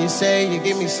 And you say you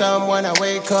give me some when I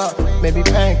wake up. Maybe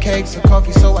pancakes or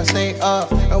coffee so I stay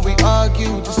up. And we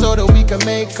argue just so that we can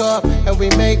make up. And we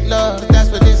make love, but that's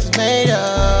what this is made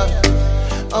of.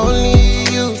 Only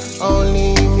you,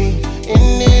 only me.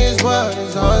 In this world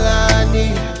is all I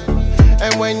need.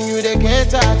 And when you they get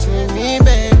touch with me,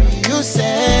 baby, you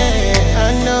say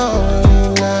I know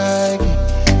you like it.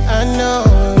 I know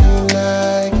you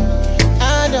like it.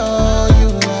 I know you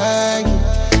like it.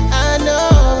 I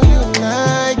know you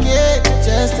like it.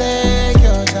 Just take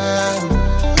your time.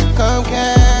 Come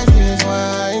catch this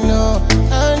wine.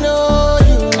 I know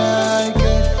you like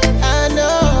it. I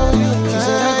know you like it. She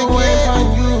said I go wine pon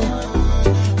you.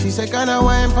 She said can I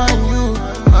wine pon you?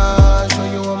 Show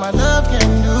you what my love can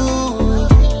do.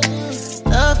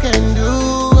 Love can do.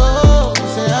 Oh, she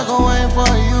say I go wine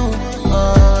for you.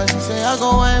 She say I go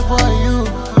wine for you.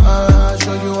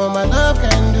 Show you what my love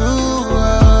can do.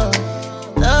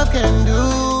 Love can do.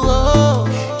 Oh,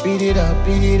 beat it up,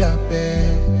 babe.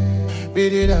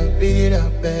 Beat it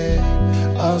up, babe.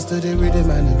 Bounce to the rhythm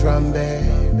and the drum,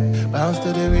 babe. Bounce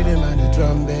to the rhythm and the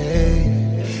drum,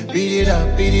 babe. Beat it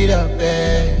up,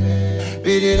 babe.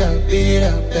 Beat it up,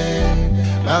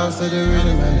 babe. Bounce to the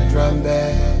rhythm and the drum,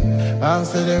 babe.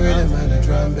 Bounce to the rhythm and the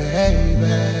drum,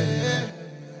 baby.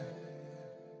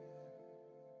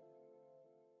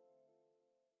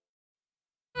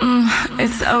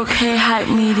 It's okay, hype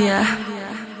media.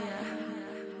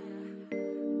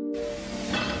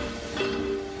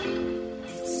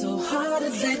 It's so hard to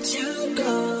let you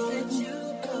go.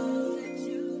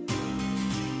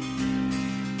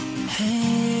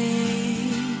 Hey,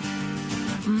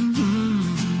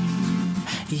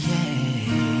 yeah.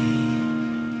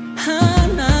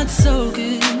 I'm not so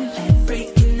good at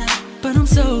breaking up, but I'm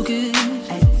so good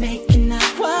at making up.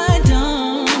 Why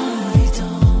don't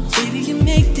baby, you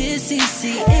make this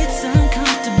easy? It's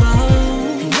uncomfortable.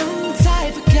 You know the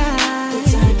type of guy,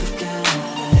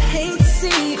 I hate to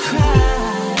see you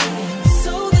cry.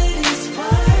 So that is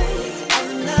why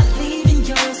I'm not leaving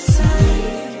your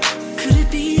side. Could it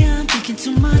be I'm thinking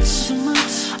too much?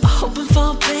 I'm hoping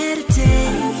for better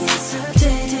days.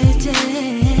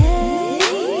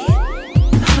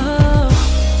 Oh,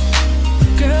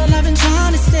 girl, I've been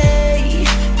trying to stay,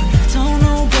 but I don't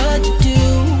know what to do.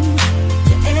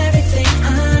 You're everything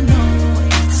I know.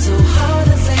 It's so hard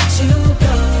to let you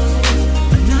go.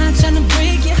 I'm not trying to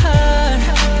break your heart,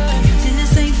 but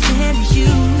this ain't fair to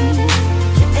you.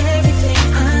 You're everything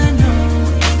I know.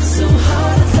 It's so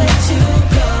hard to let you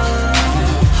go.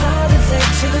 Hard to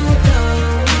let you go.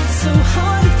 It's so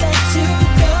hard to let you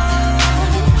go.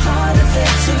 Hard to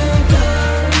let you go.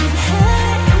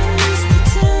 Hey, I miss the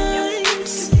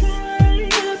times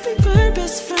that we were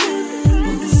best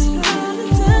friends. All the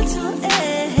time till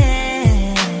end.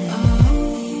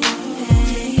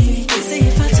 They say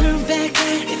if I turn back,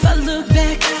 if I look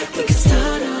back, we can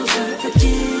start over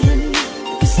again. We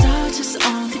can start just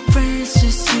only friends,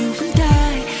 just you and I.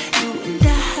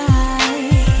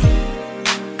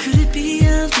 Could it be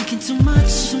I'm thinking too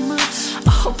much? I'm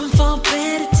hoping for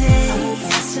better days.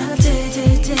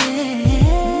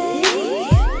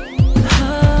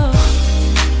 Oh,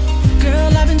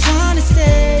 girl, I've been trying to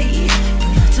stay.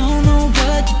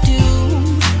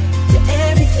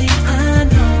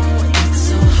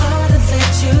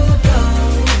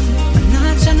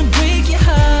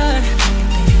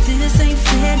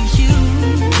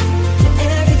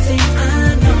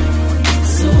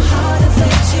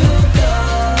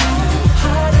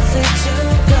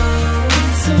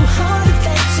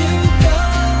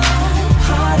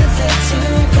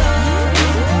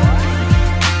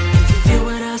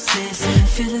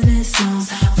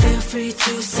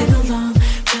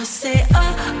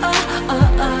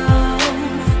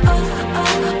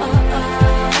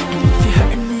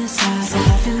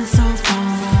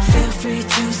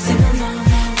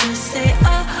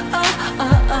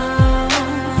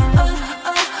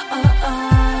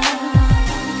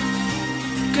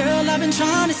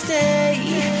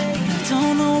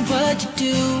 what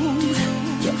you do.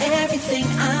 You're everything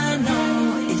I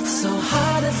know. It's so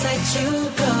hard to let you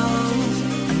go.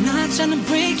 I'm not trying to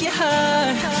break your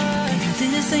heart,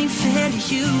 baby, this ain't fair to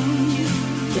you.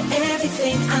 You're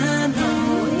everything I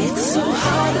know. It's so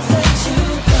hard to let you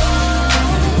go.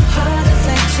 Hard to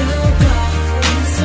let you go.